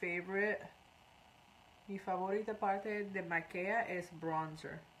my favorite. Mi favorita parte de maquilla es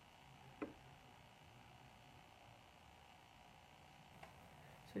bronzer.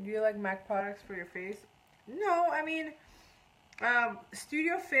 So do you like MAC products for your face? No, I mean,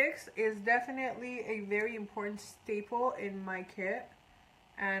 Studio Fix is definitely a very important staple in my kit.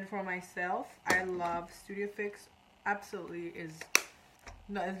 And for myself, I love Studio Fix. Absolutely is.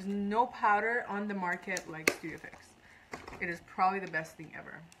 No, there's no powder on the market like Studio Fix. It is probably the best thing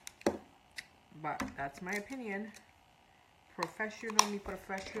ever. But that's my opinion. Mi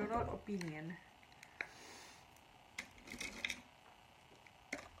professional opinion.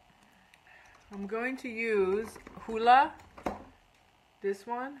 I'm going to use Hula. This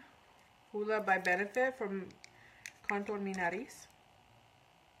one. Hula by Benefit from Contour Mi Nariz.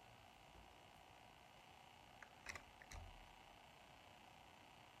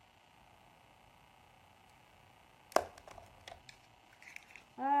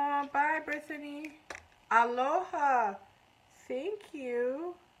 Oh, bye, Brittany. Aloha. Thank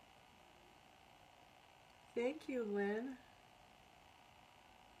you. Thank you, Lynn.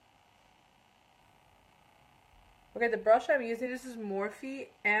 Okay, the brush I'm using, this is Morphe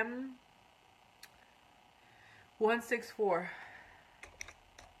M164.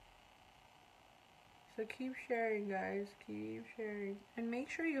 So keep sharing, guys. Keep sharing. And make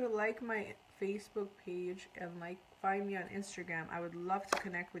sure you like my Facebook page and find me on Instagram. I would love to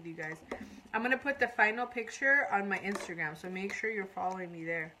connect with you guys. I'm going to put the final picture on my Instagram, so make sure you're following me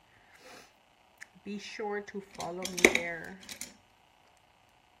there. Be sure to follow me there.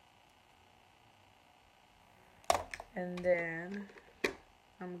 And then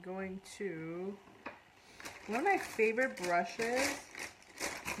I'm going to, one of my favorite brushes,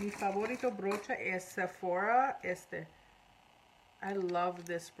 mi favorito brocha es Sephora este. I love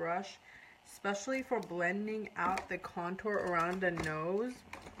this brush, especially for blending out the contour around the nose.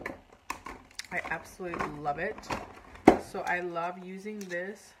 I absolutely love it. So I love using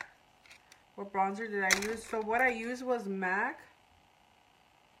this. What bronzer did I use? So what I used was MAC.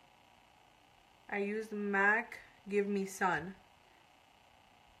 I used MAC Give Me Sun.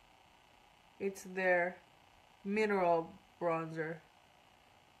 It's their mineral bronzer.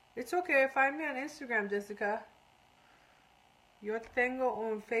 It's okay. Find me on Instagram, Jessica. Yo tengo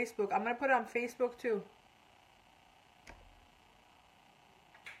on Facebook. I'm going to put it on Facebook too.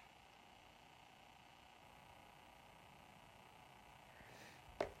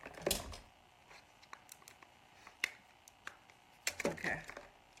 Okay.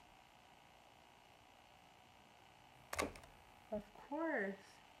 Of course.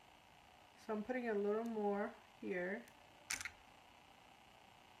 So I'm putting a little more here.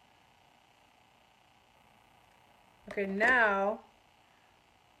 Okay, now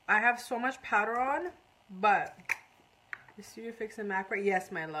I have so much powder on, but is Studio Fix and MAC right?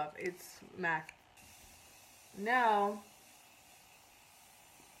 Yes, my love, it's MAC. Now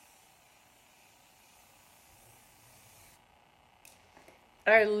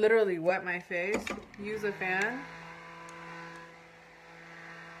I literally wet my face, use a fan.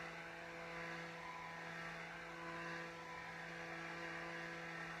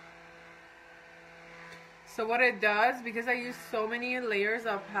 So what it does, because I use so many layers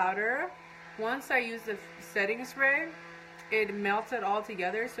of powder, once I use the setting spray, it melts it all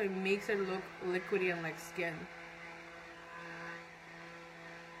together, so it makes it look liquidy and like skin.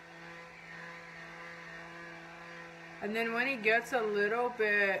 And then when it gets a little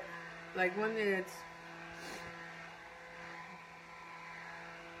bit, like when it's...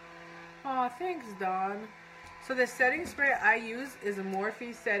 Oh, thanks, Dawn. So the setting spray I use is a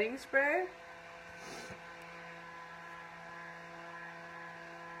Morphe setting spray.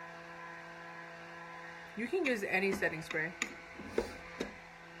 You can use any setting spray.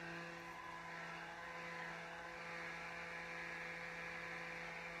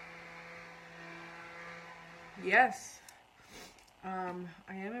 Yes. I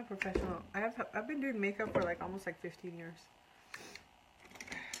am a professional. I've been doing makeup for like almost like 15 years.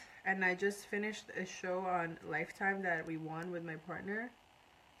 And I just finished a show on Lifetime that we won with my partner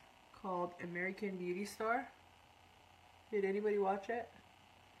called American Beauty Star. Did anybody watch it?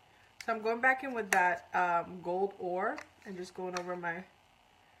 So I'm going back in with that gold ore and just going over my,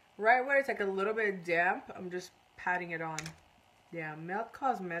 right where it's like a little bit damp, I'm just patting it on. Yeah, Melt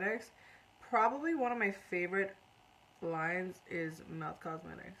Cosmetics, probably one of my favorite lines is Melt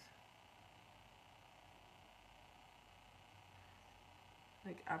Cosmetics.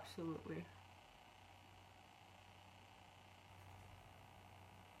 Like, absolutely.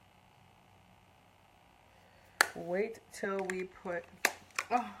 wait till we put,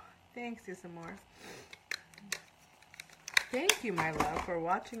 oh, thanks, Isamar. Thank you, my love, for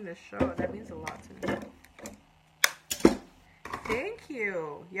watching the show. That means a lot to me. Thank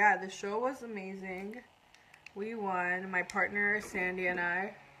you. Yeah, the show was amazing. We won. My partner, Sandy, and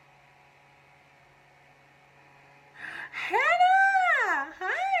I. Hannah!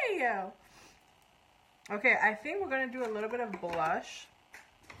 Hi! Okay, I think we're going to do a little bit of blush.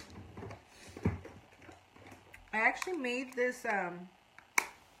 I actually made this, no.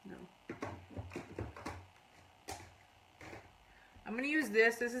 I'm going to use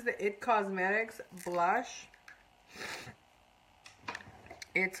this. This is the It Cosmetics blush.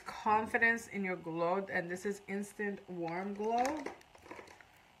 It's Confidence in Your Glow, and this is Instant Warm Glow.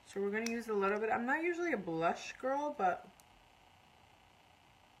 So we're going to use a little bit. I'm not usually a blush girl, but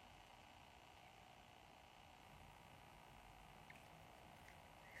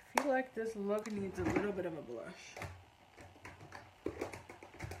I feel like this look needs a little bit of a blush.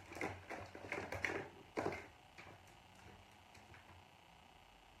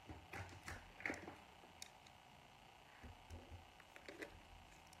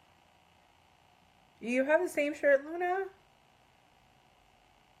 You have the same shirt, Luna?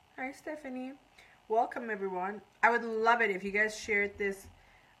 Hi, Stephanie. Welcome, everyone. I would love it if you guys shared this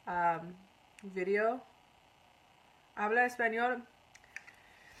video. Habla español.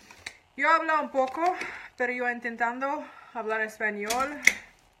 Yo hablo un poco, pero yo intentando hablar español.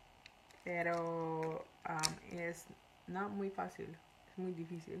 Pero es not muy fácil. Es muy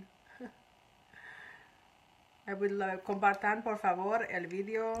difícil. I would love it. Compartan, por favor, el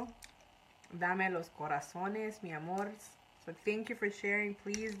video. Dame los corazones, mi amor. So thank you for sharing.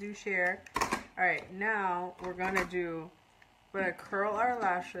 Please do share. All right, now we're gonna curl our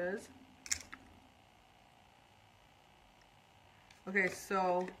lashes. Okay,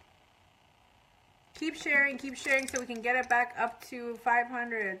 so keep sharing so we can get it back up to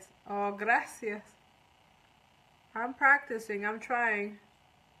 500. Oh, gracias. I'm practicing, I'm trying.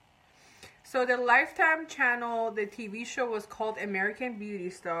 So the Lifetime channel, the TV show was called American Beauty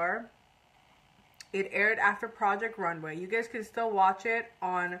Star. It aired after Project Runway. You guys can still watch it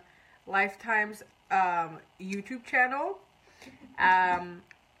on Lifetime's YouTube channel. And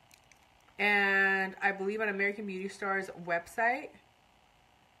I believe on American Beauty Star's website.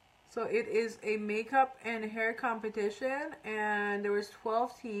 So it is a makeup and hair competition. And there was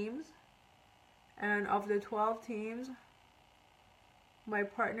 12 teams. And of the 12 teams, my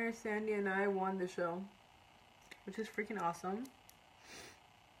partner Sandy and I won the show. Which is freaking awesome.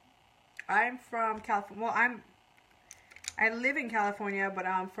 I'm from California. Well, I live in California, but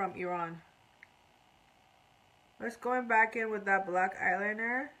I'm from Iran. Let's go back in with that black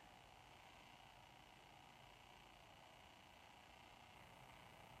eyeliner.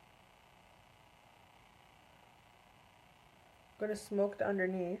 I'm gonna smoke the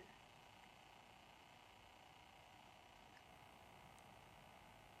underneath.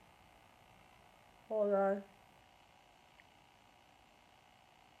 Hold on.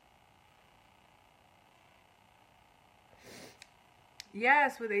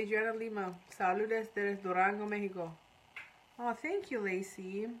 Yes, with Adriana Lima. Saludes desde Durango, Mexico. Oh, thank you,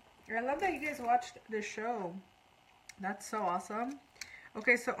 Lacey. I love that you guys watched the show. That's so awesome.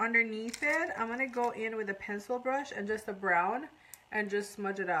 Okay, so underneath it, I'm going to go in with a pencil brush and just a brown and just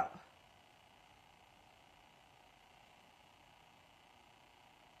smudge it out.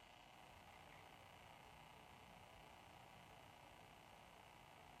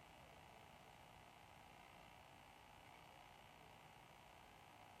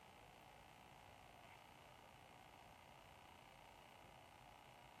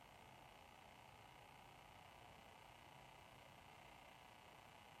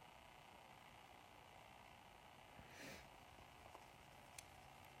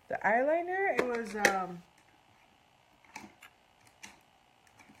 The eyeliner, it was, I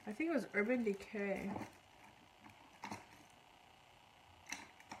think it was Urban Decay.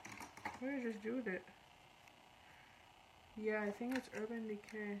 What did I just do with it? Yeah, I think it's Urban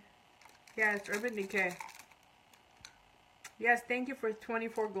Decay. Yeah, it's Urban Decay. Yes, thank you for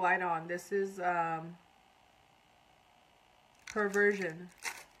 24 Glide On. This is, Perversion.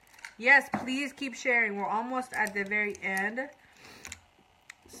 Yes, please keep sharing. We're almost at the very end.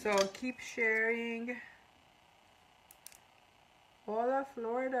 So keep sharing. Hola,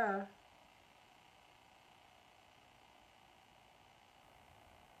 Florida.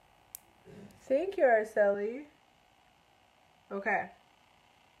 Thank you, Araceli. Okay.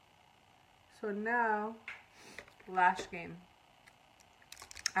 So now, lash game.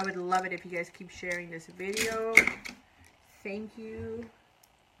 I would love it if you guys keep sharing this video. Thank you.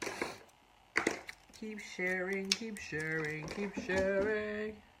 Keep sharing, keep sharing, keep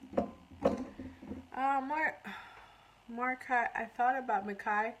sharing. Markai, I thought about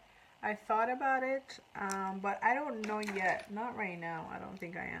Makai. I thought about it, but I don't know yet. Not right now. I don't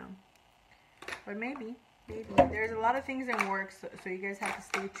think I am. But maybe. There's a lot of things in works, so you guys have to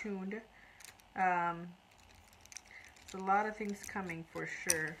stay tuned. There's a lot of things coming for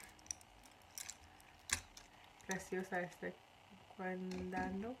sure. Preciosa este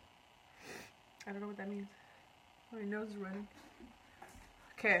cuandando. I don't know what that means. My nose is running.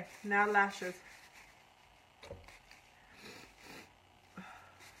 Okay, now lashes.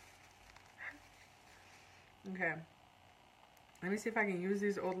 Okay. Let me see if I can use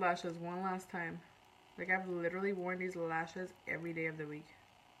these old lashes one last time. Like, I've literally worn these lashes every day of the week.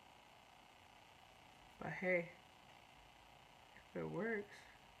 But hey, if it works,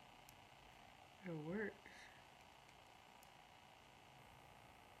 it works.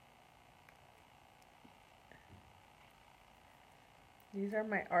 These are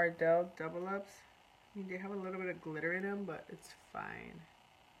my Ardell double ups. I mean, they have a little bit of glitter in them, but it's fine.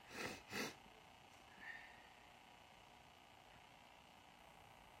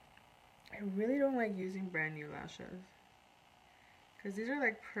 I really don't like using brand new lashes, because these are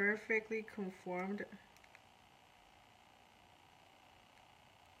like perfectly conformed.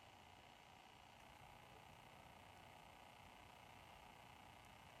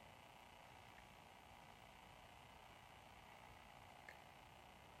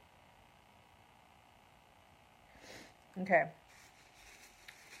 Okay.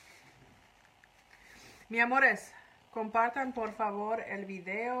 Mi amores, compartan por favor el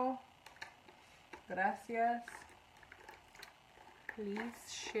video. Gracias.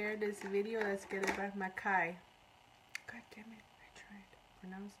 Please share this video. Let's get it back. Makai. God damn it. I tried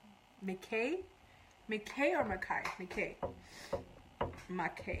pronouncing. McKay? McKay or Makai? McKay.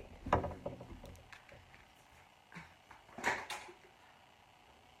 Makai.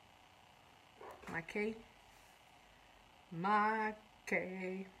 Makai.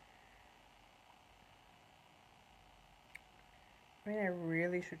 Makai. I mean, I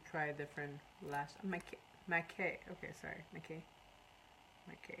really should try a different lash. Makai. Okay, sorry. Makai.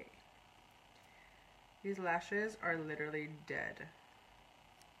 These lashes are literally dead.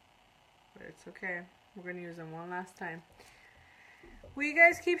 But it's okay. We're going to use them one last time. Will you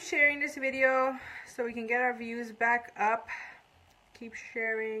guys keep sharing this video so we can get our views back up? Keep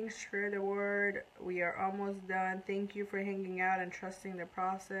sharing, share the word. We are almost done. Thank you for hanging out and trusting the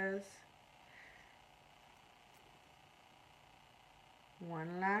process.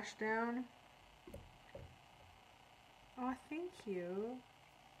 One lash down. Oh, thank you.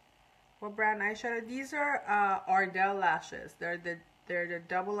 What brand eyeshadow? These are Ardell lashes. They're the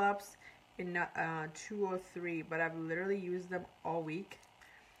double ups in 203, but I've literally used them all week.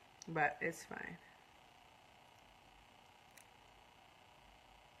 But it's fine.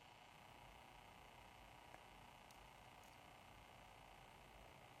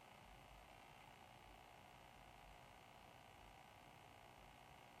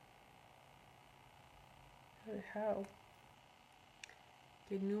 How?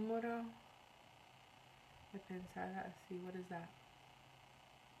 ¿Qué número de pensada así? What is that?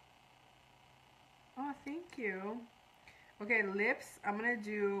 Oh, thank you. Okay, lips. I'm gonna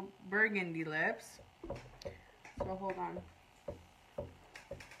do burgundy lips. So hold on.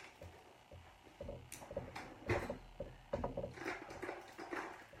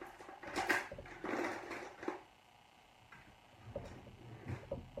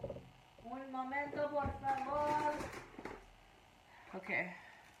 Un momento, por favor. Okay.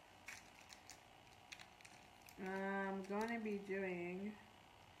 I'm going to be doing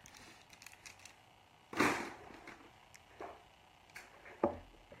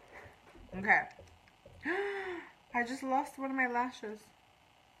okay. I just lost one of my lashes.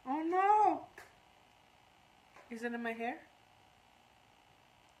 Oh no! Is it in my hair?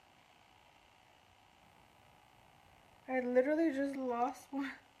 I literally just lost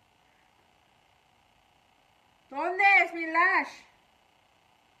one. ¿Dónde es mi lash?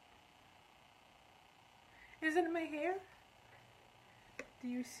 Is it in my hair? Do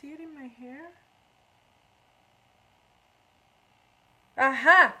you see it in my hair?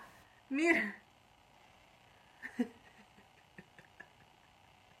 Aha! Mira.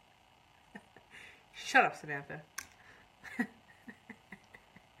 Shut up, Samantha.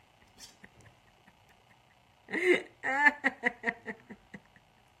 I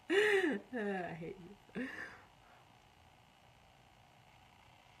hate you.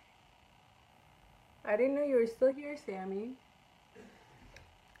 I didn't know you were still here, Sammy.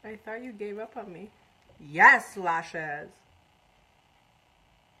 I thought you gave up on me. Yes, lashes.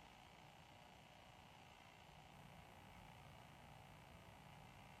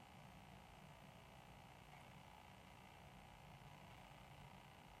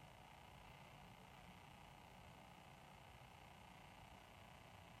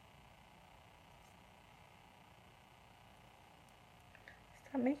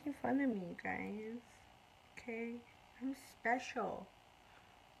 Stop making fun of me, guys. Okay? I'm special.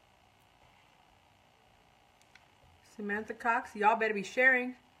 Samantha Cox, y'all better be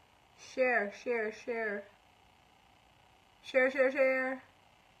sharing. Share, share, share. Share, share, share.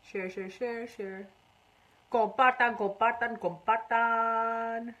 Share, share, share, share. Compartan, compartan,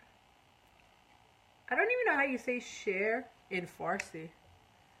 compartan. I don't even know how you say share in Farsi.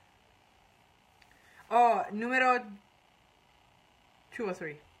 Oh, número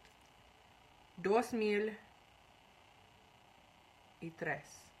 203. 2003.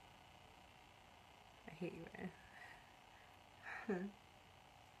 I hate you, man.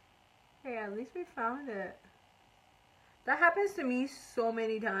 Hey, at least we found it. That happens to me so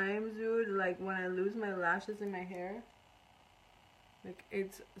many times, dude. Like when I lose my lashes in my hair. Like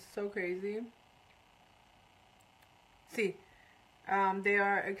it's so crazy. See, they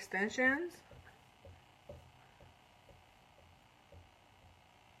are extensions.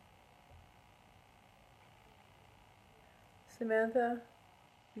 Samantha,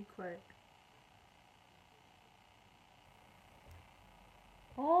 be quiet.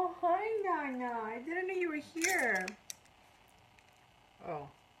 Oh, hi, Nana. I didn't know you were here. Oh.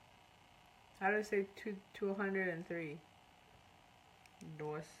 How do I say 203?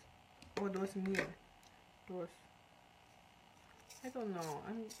 Dos. Oh, 2000. Dos. I don't know.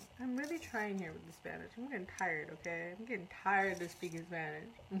 I'm really trying here with the Spanish. I'm getting tired, okay? I'm getting tired of speaking Spanish.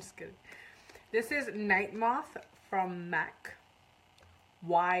 I'm just kidding. This is Night Moth from MAC.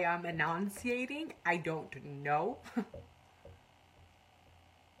 Why I'm enunciating, I don't know.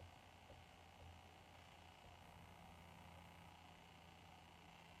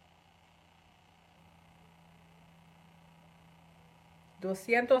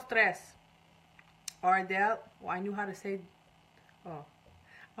 $203. Ardell. Oh, I knew how to say. Oh.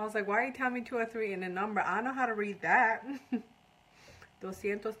 I was like, why are you telling me 203 in a number? I know how to read that.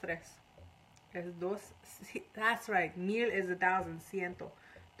 203. Es dos. That's right. 1000 is 1,000. Ciento.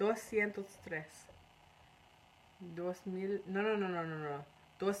 203. 2000. No.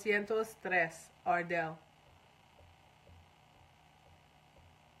 203. Ardell.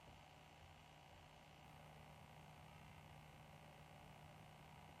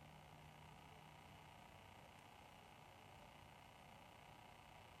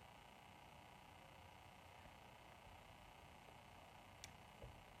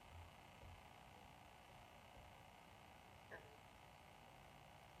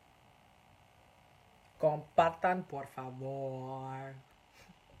 Compartan, por favor.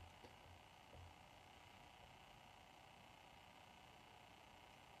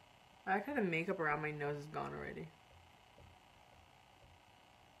 I kind of makeup around my nose is gone already.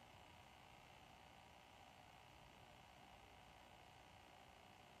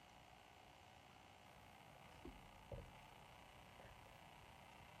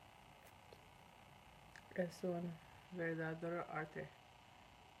 Es un verdadero arte.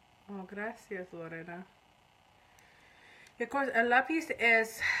 Oh, gracias, Lorena. Y of course, el lápiz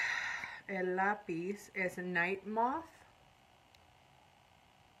es Night Moth.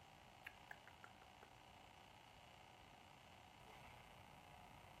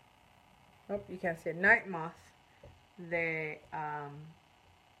 Oh, you can't see it. Night Moth de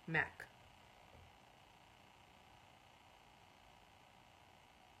MAC.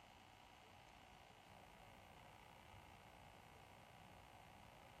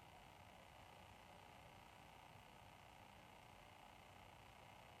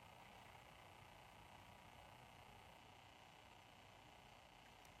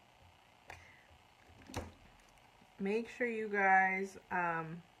 Make sure you guys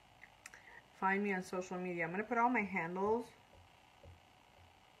find me on social media. I'm going to put all my handles.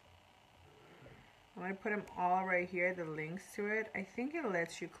 I'm going to put them all right here, the links to it. I think it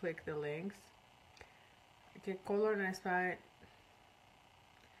lets you click the links. Que color en español.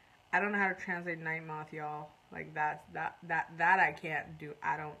 I don't know how to translate night moth, y'all. Like that I can't do.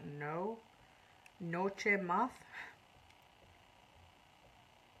 I don't know. Noche moth.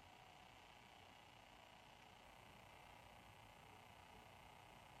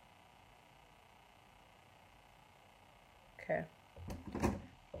 Okay.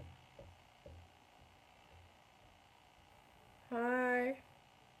 Hi.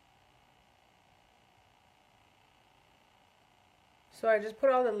 So I just put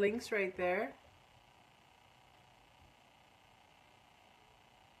all the links right there.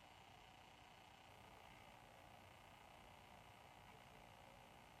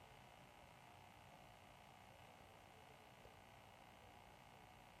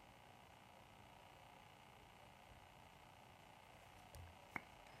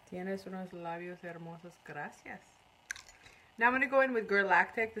 Tienes unos labios hermosos. Gracias. Now I'm going to go in with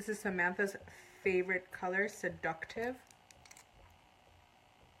Galactic. This is Samantha's favorite color, Seductive.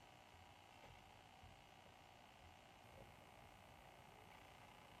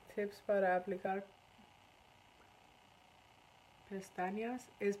 Tips para aplicar pestañas.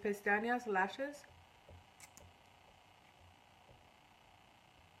 Is pestañas lashes?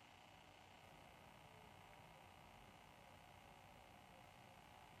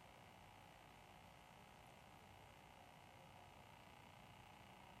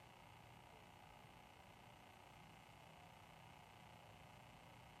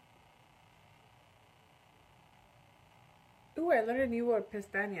 Ooh, I learned a new word,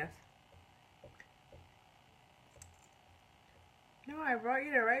 pestañas. No, I brought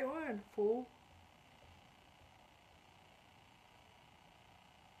you the right one, fool.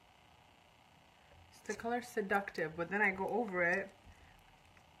 It's the color Seductive, but then I go over it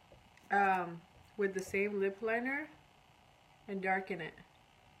with the same lip liner and darken it.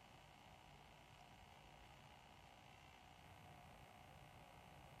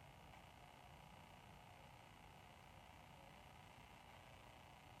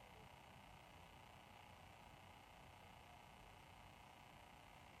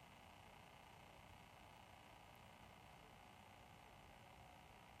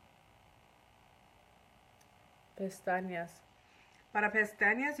 Pestañas. Para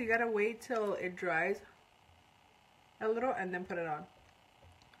pestañas, you gotta wait till it dries a little and then put it on.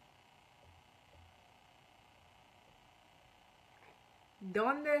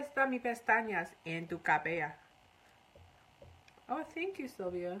 ¿Dónde está mi pestañas? En tu cabella. Oh, thank you,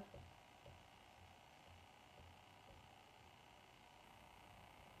 Sylvia.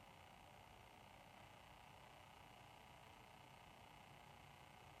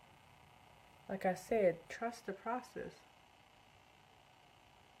 Like I said, trust the process.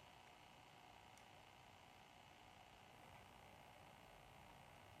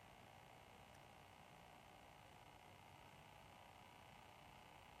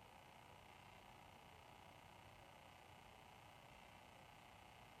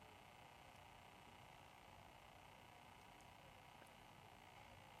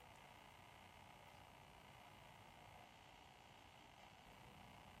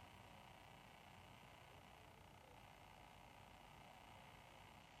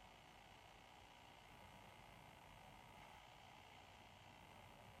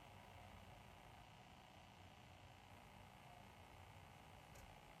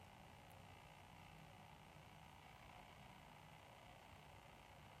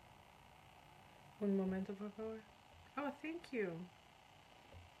 Un momento, por favor. Oh, thank you.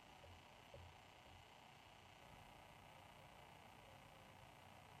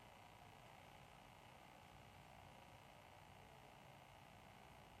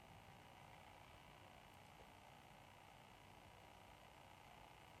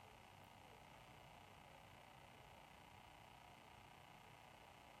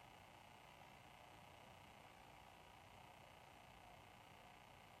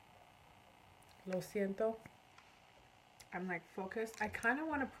 Lo siento. I'm like focused. I kind of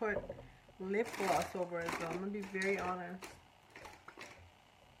want to put lip gloss over it though. I'm going to be very honest.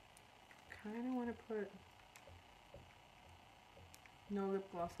 Kind of want to put no lip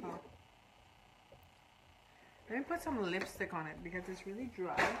gloss on. Let me put some lipstick on it because it's really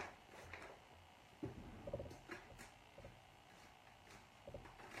dry.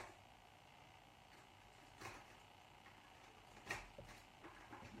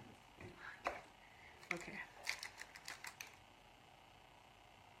 Okay.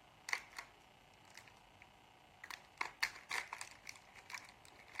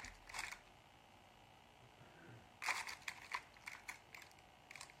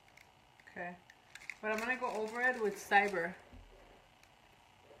 Okay. But I'm going to go over it with Cyber.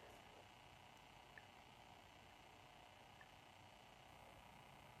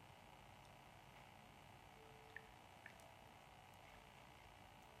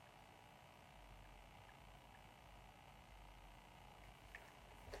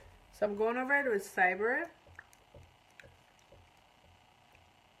 So I'm going over it with Cyber.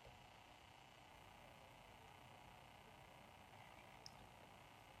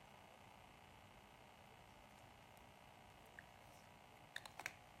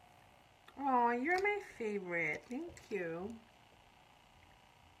 Oh, you're my favorite. Thank you.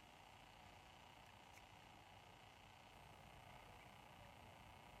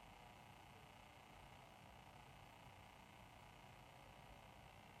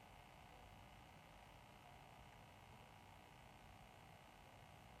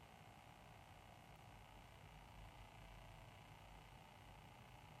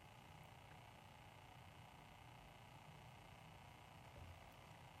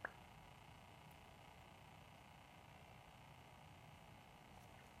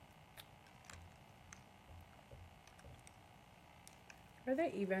 Are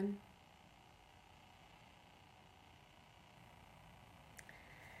they even?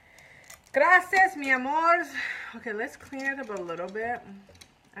 Gracias, mi amores. Okay, let's clean it up a little bit.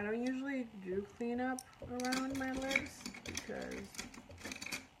 I don't usually do cleanup around my lips because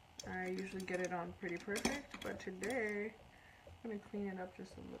I usually get it on pretty perfect, but today I'm gonna clean it up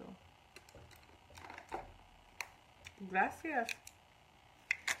just a little. Gracias.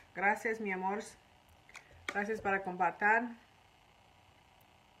 Gracias, mi amores. Gracias para compartir.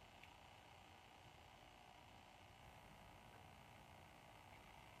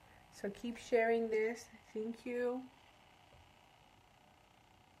 So keep sharing this. Thank you.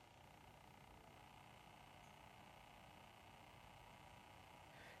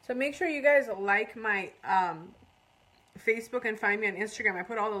 So make sure you guys like my Facebook and find me on Instagram. I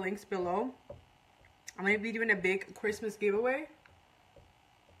put all the links below. I'm going to be doing a big Christmas giveaway.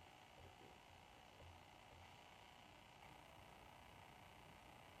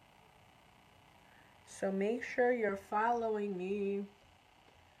 So make sure you're following me.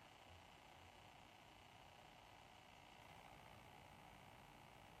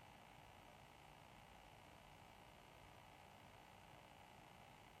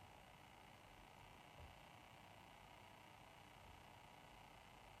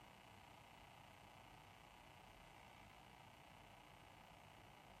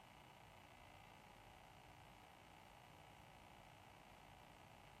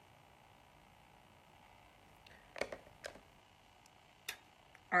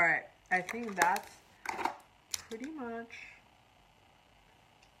 All right, I think that's pretty much.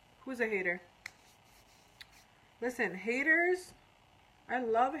 Who's a hater? Listen, haters, I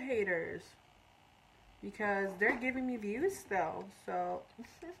love haters because they're giving me views still. So,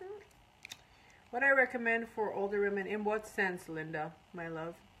 what I recommend for older women, in what sense, Linda, my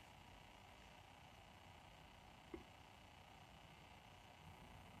love?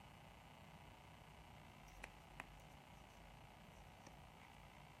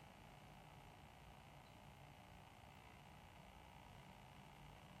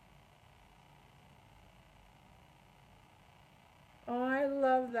 Oh, I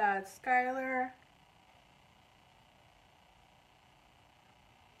love that, Skylar.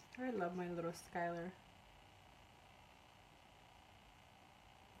 I love my little Skylar.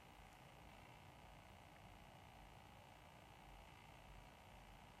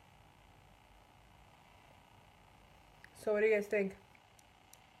 So what do you guys think?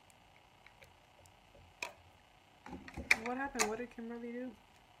 What happened? What did Kimberly do?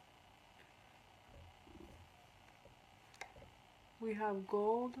 We have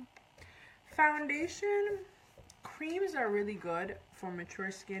gold. Foundation. Creams are really good for mature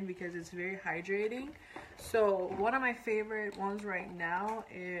skin because it's very hydrating. So one of my favorite ones right now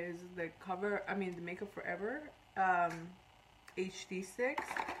is the Makeup Forever HD6.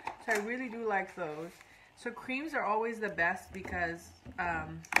 So I really do like those. So creams are always the best because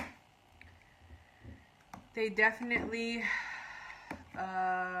they definitely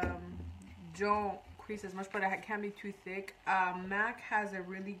don't crease as much, but it can't be too thick. MAC has a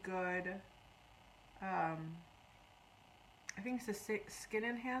really good, I think it's a skin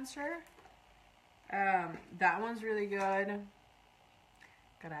enhancer. That one's really good.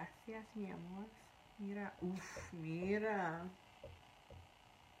 Gracias, mi amor. Mira, mira.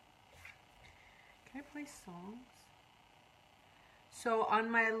 Can I play songs? So on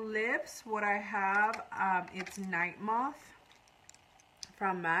my lips, what I have, it's Night Moth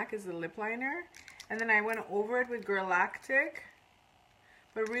from MAC is the lip liner. And then I went over it with Galactic.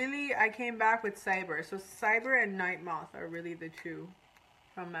 But really, I came back with Cyber. So Cyber and Night Moth are really the two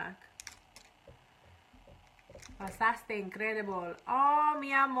from MAC. Pasaste incredible. Oh,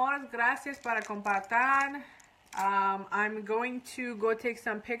 mi amor, gracias para compartir. I'm going to go take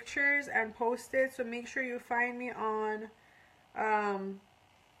some pictures and post it. So make sure you find me on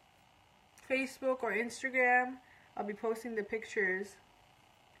Facebook or Instagram. I'll be posting the pictures.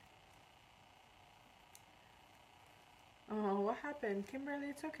 Oh, what happened? Kimberly,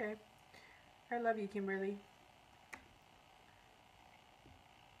 it's okay. I love you, Kimberly.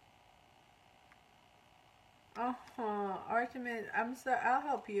 Artemis, I'm sorry, I'll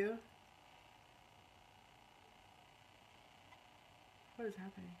help you. What is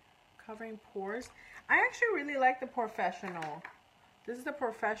happening? Covering pores. I actually really like the Professional. This is the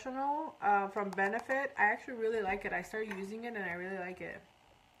Professional from Benefit. I actually really like it. I started using it and I really like it.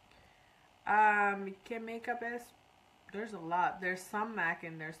 ¿Qué makeup es? There's a lot. There's some MAC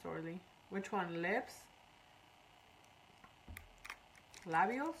in there, Sorely. Which one? Lips?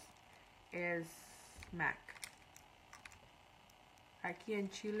 Labios? Is MAC. Aquí en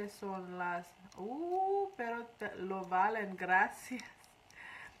Chile son las... pero lo valen. Gracias.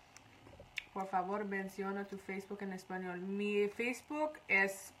 Por favor, menciona tu Facebook en español. Mi Facebook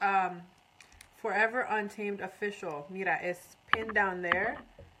es Forever Untamed Official. Mira, it's pinned down there.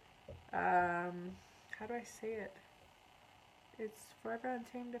 How do I say it? It's Forever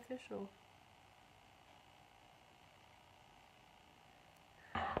Untamed Official.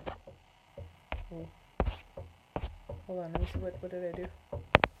 Oh. Hold on, let me see what did I do?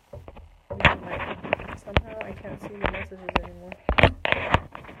 Somehow I can't see the messages anymore.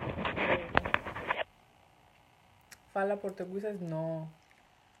 Fala portuguesa? No.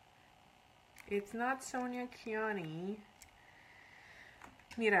 It's not Sonia Kiani.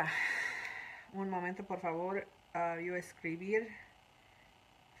 Mira, un momento por favor. Yo escribir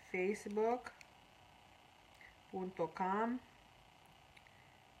facebook.com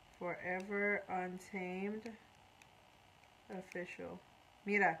Forever Untamed Official.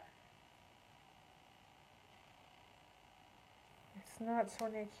 Mira. It's not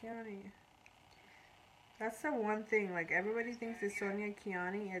Sonia Kiani. That's the one thing. Like, everybody thinks it's Sonia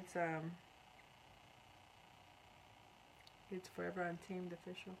Kiani. It's Forever Untamed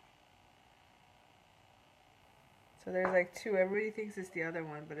Official. So there's like two. Everybody thinks it's the other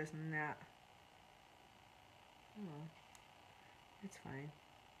one, but it's not. Oh, it's fine.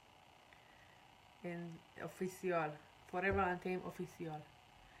 En oficial. Forever Untamed Oficial.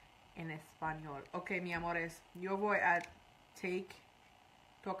 En español. Ok, mi amores. Yo voy a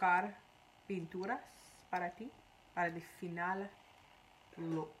tocar pinturas para ti. Para el final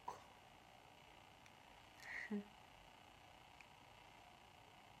look.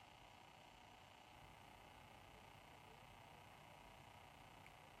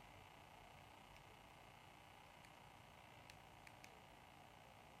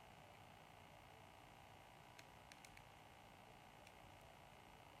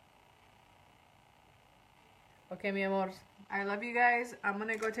 Okay, mi amor. I love you guys. I'm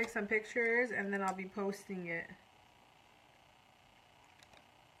gonna go take some pictures and then I'll be posting it.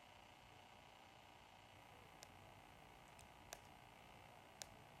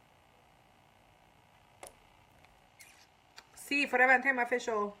 Sí, Forever Untamed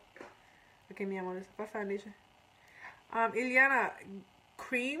Official. Okay, mi amor. What foundation? Ileana,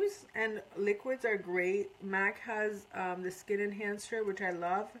 creams and liquids are great. MAC has the skin enhancer, which I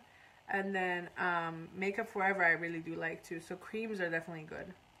love. And then Makeup Forever I really do like too. So creams are definitely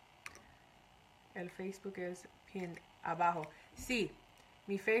good. El Facebook is pinned abajo. Sí,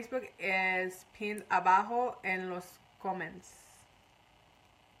 mi Facebook is pinned abajo en los comments.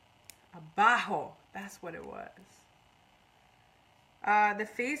 Abajo. That's what it was. The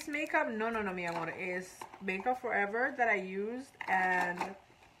face makeup, no, mi amor, is Makeup Forever that I used and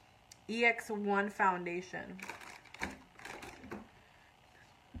EX1 foundation.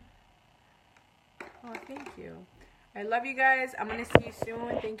 Oh, thank you. I love you guys. I'm going to see you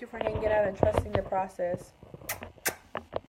soon. Thank you for hanging out and trusting the process.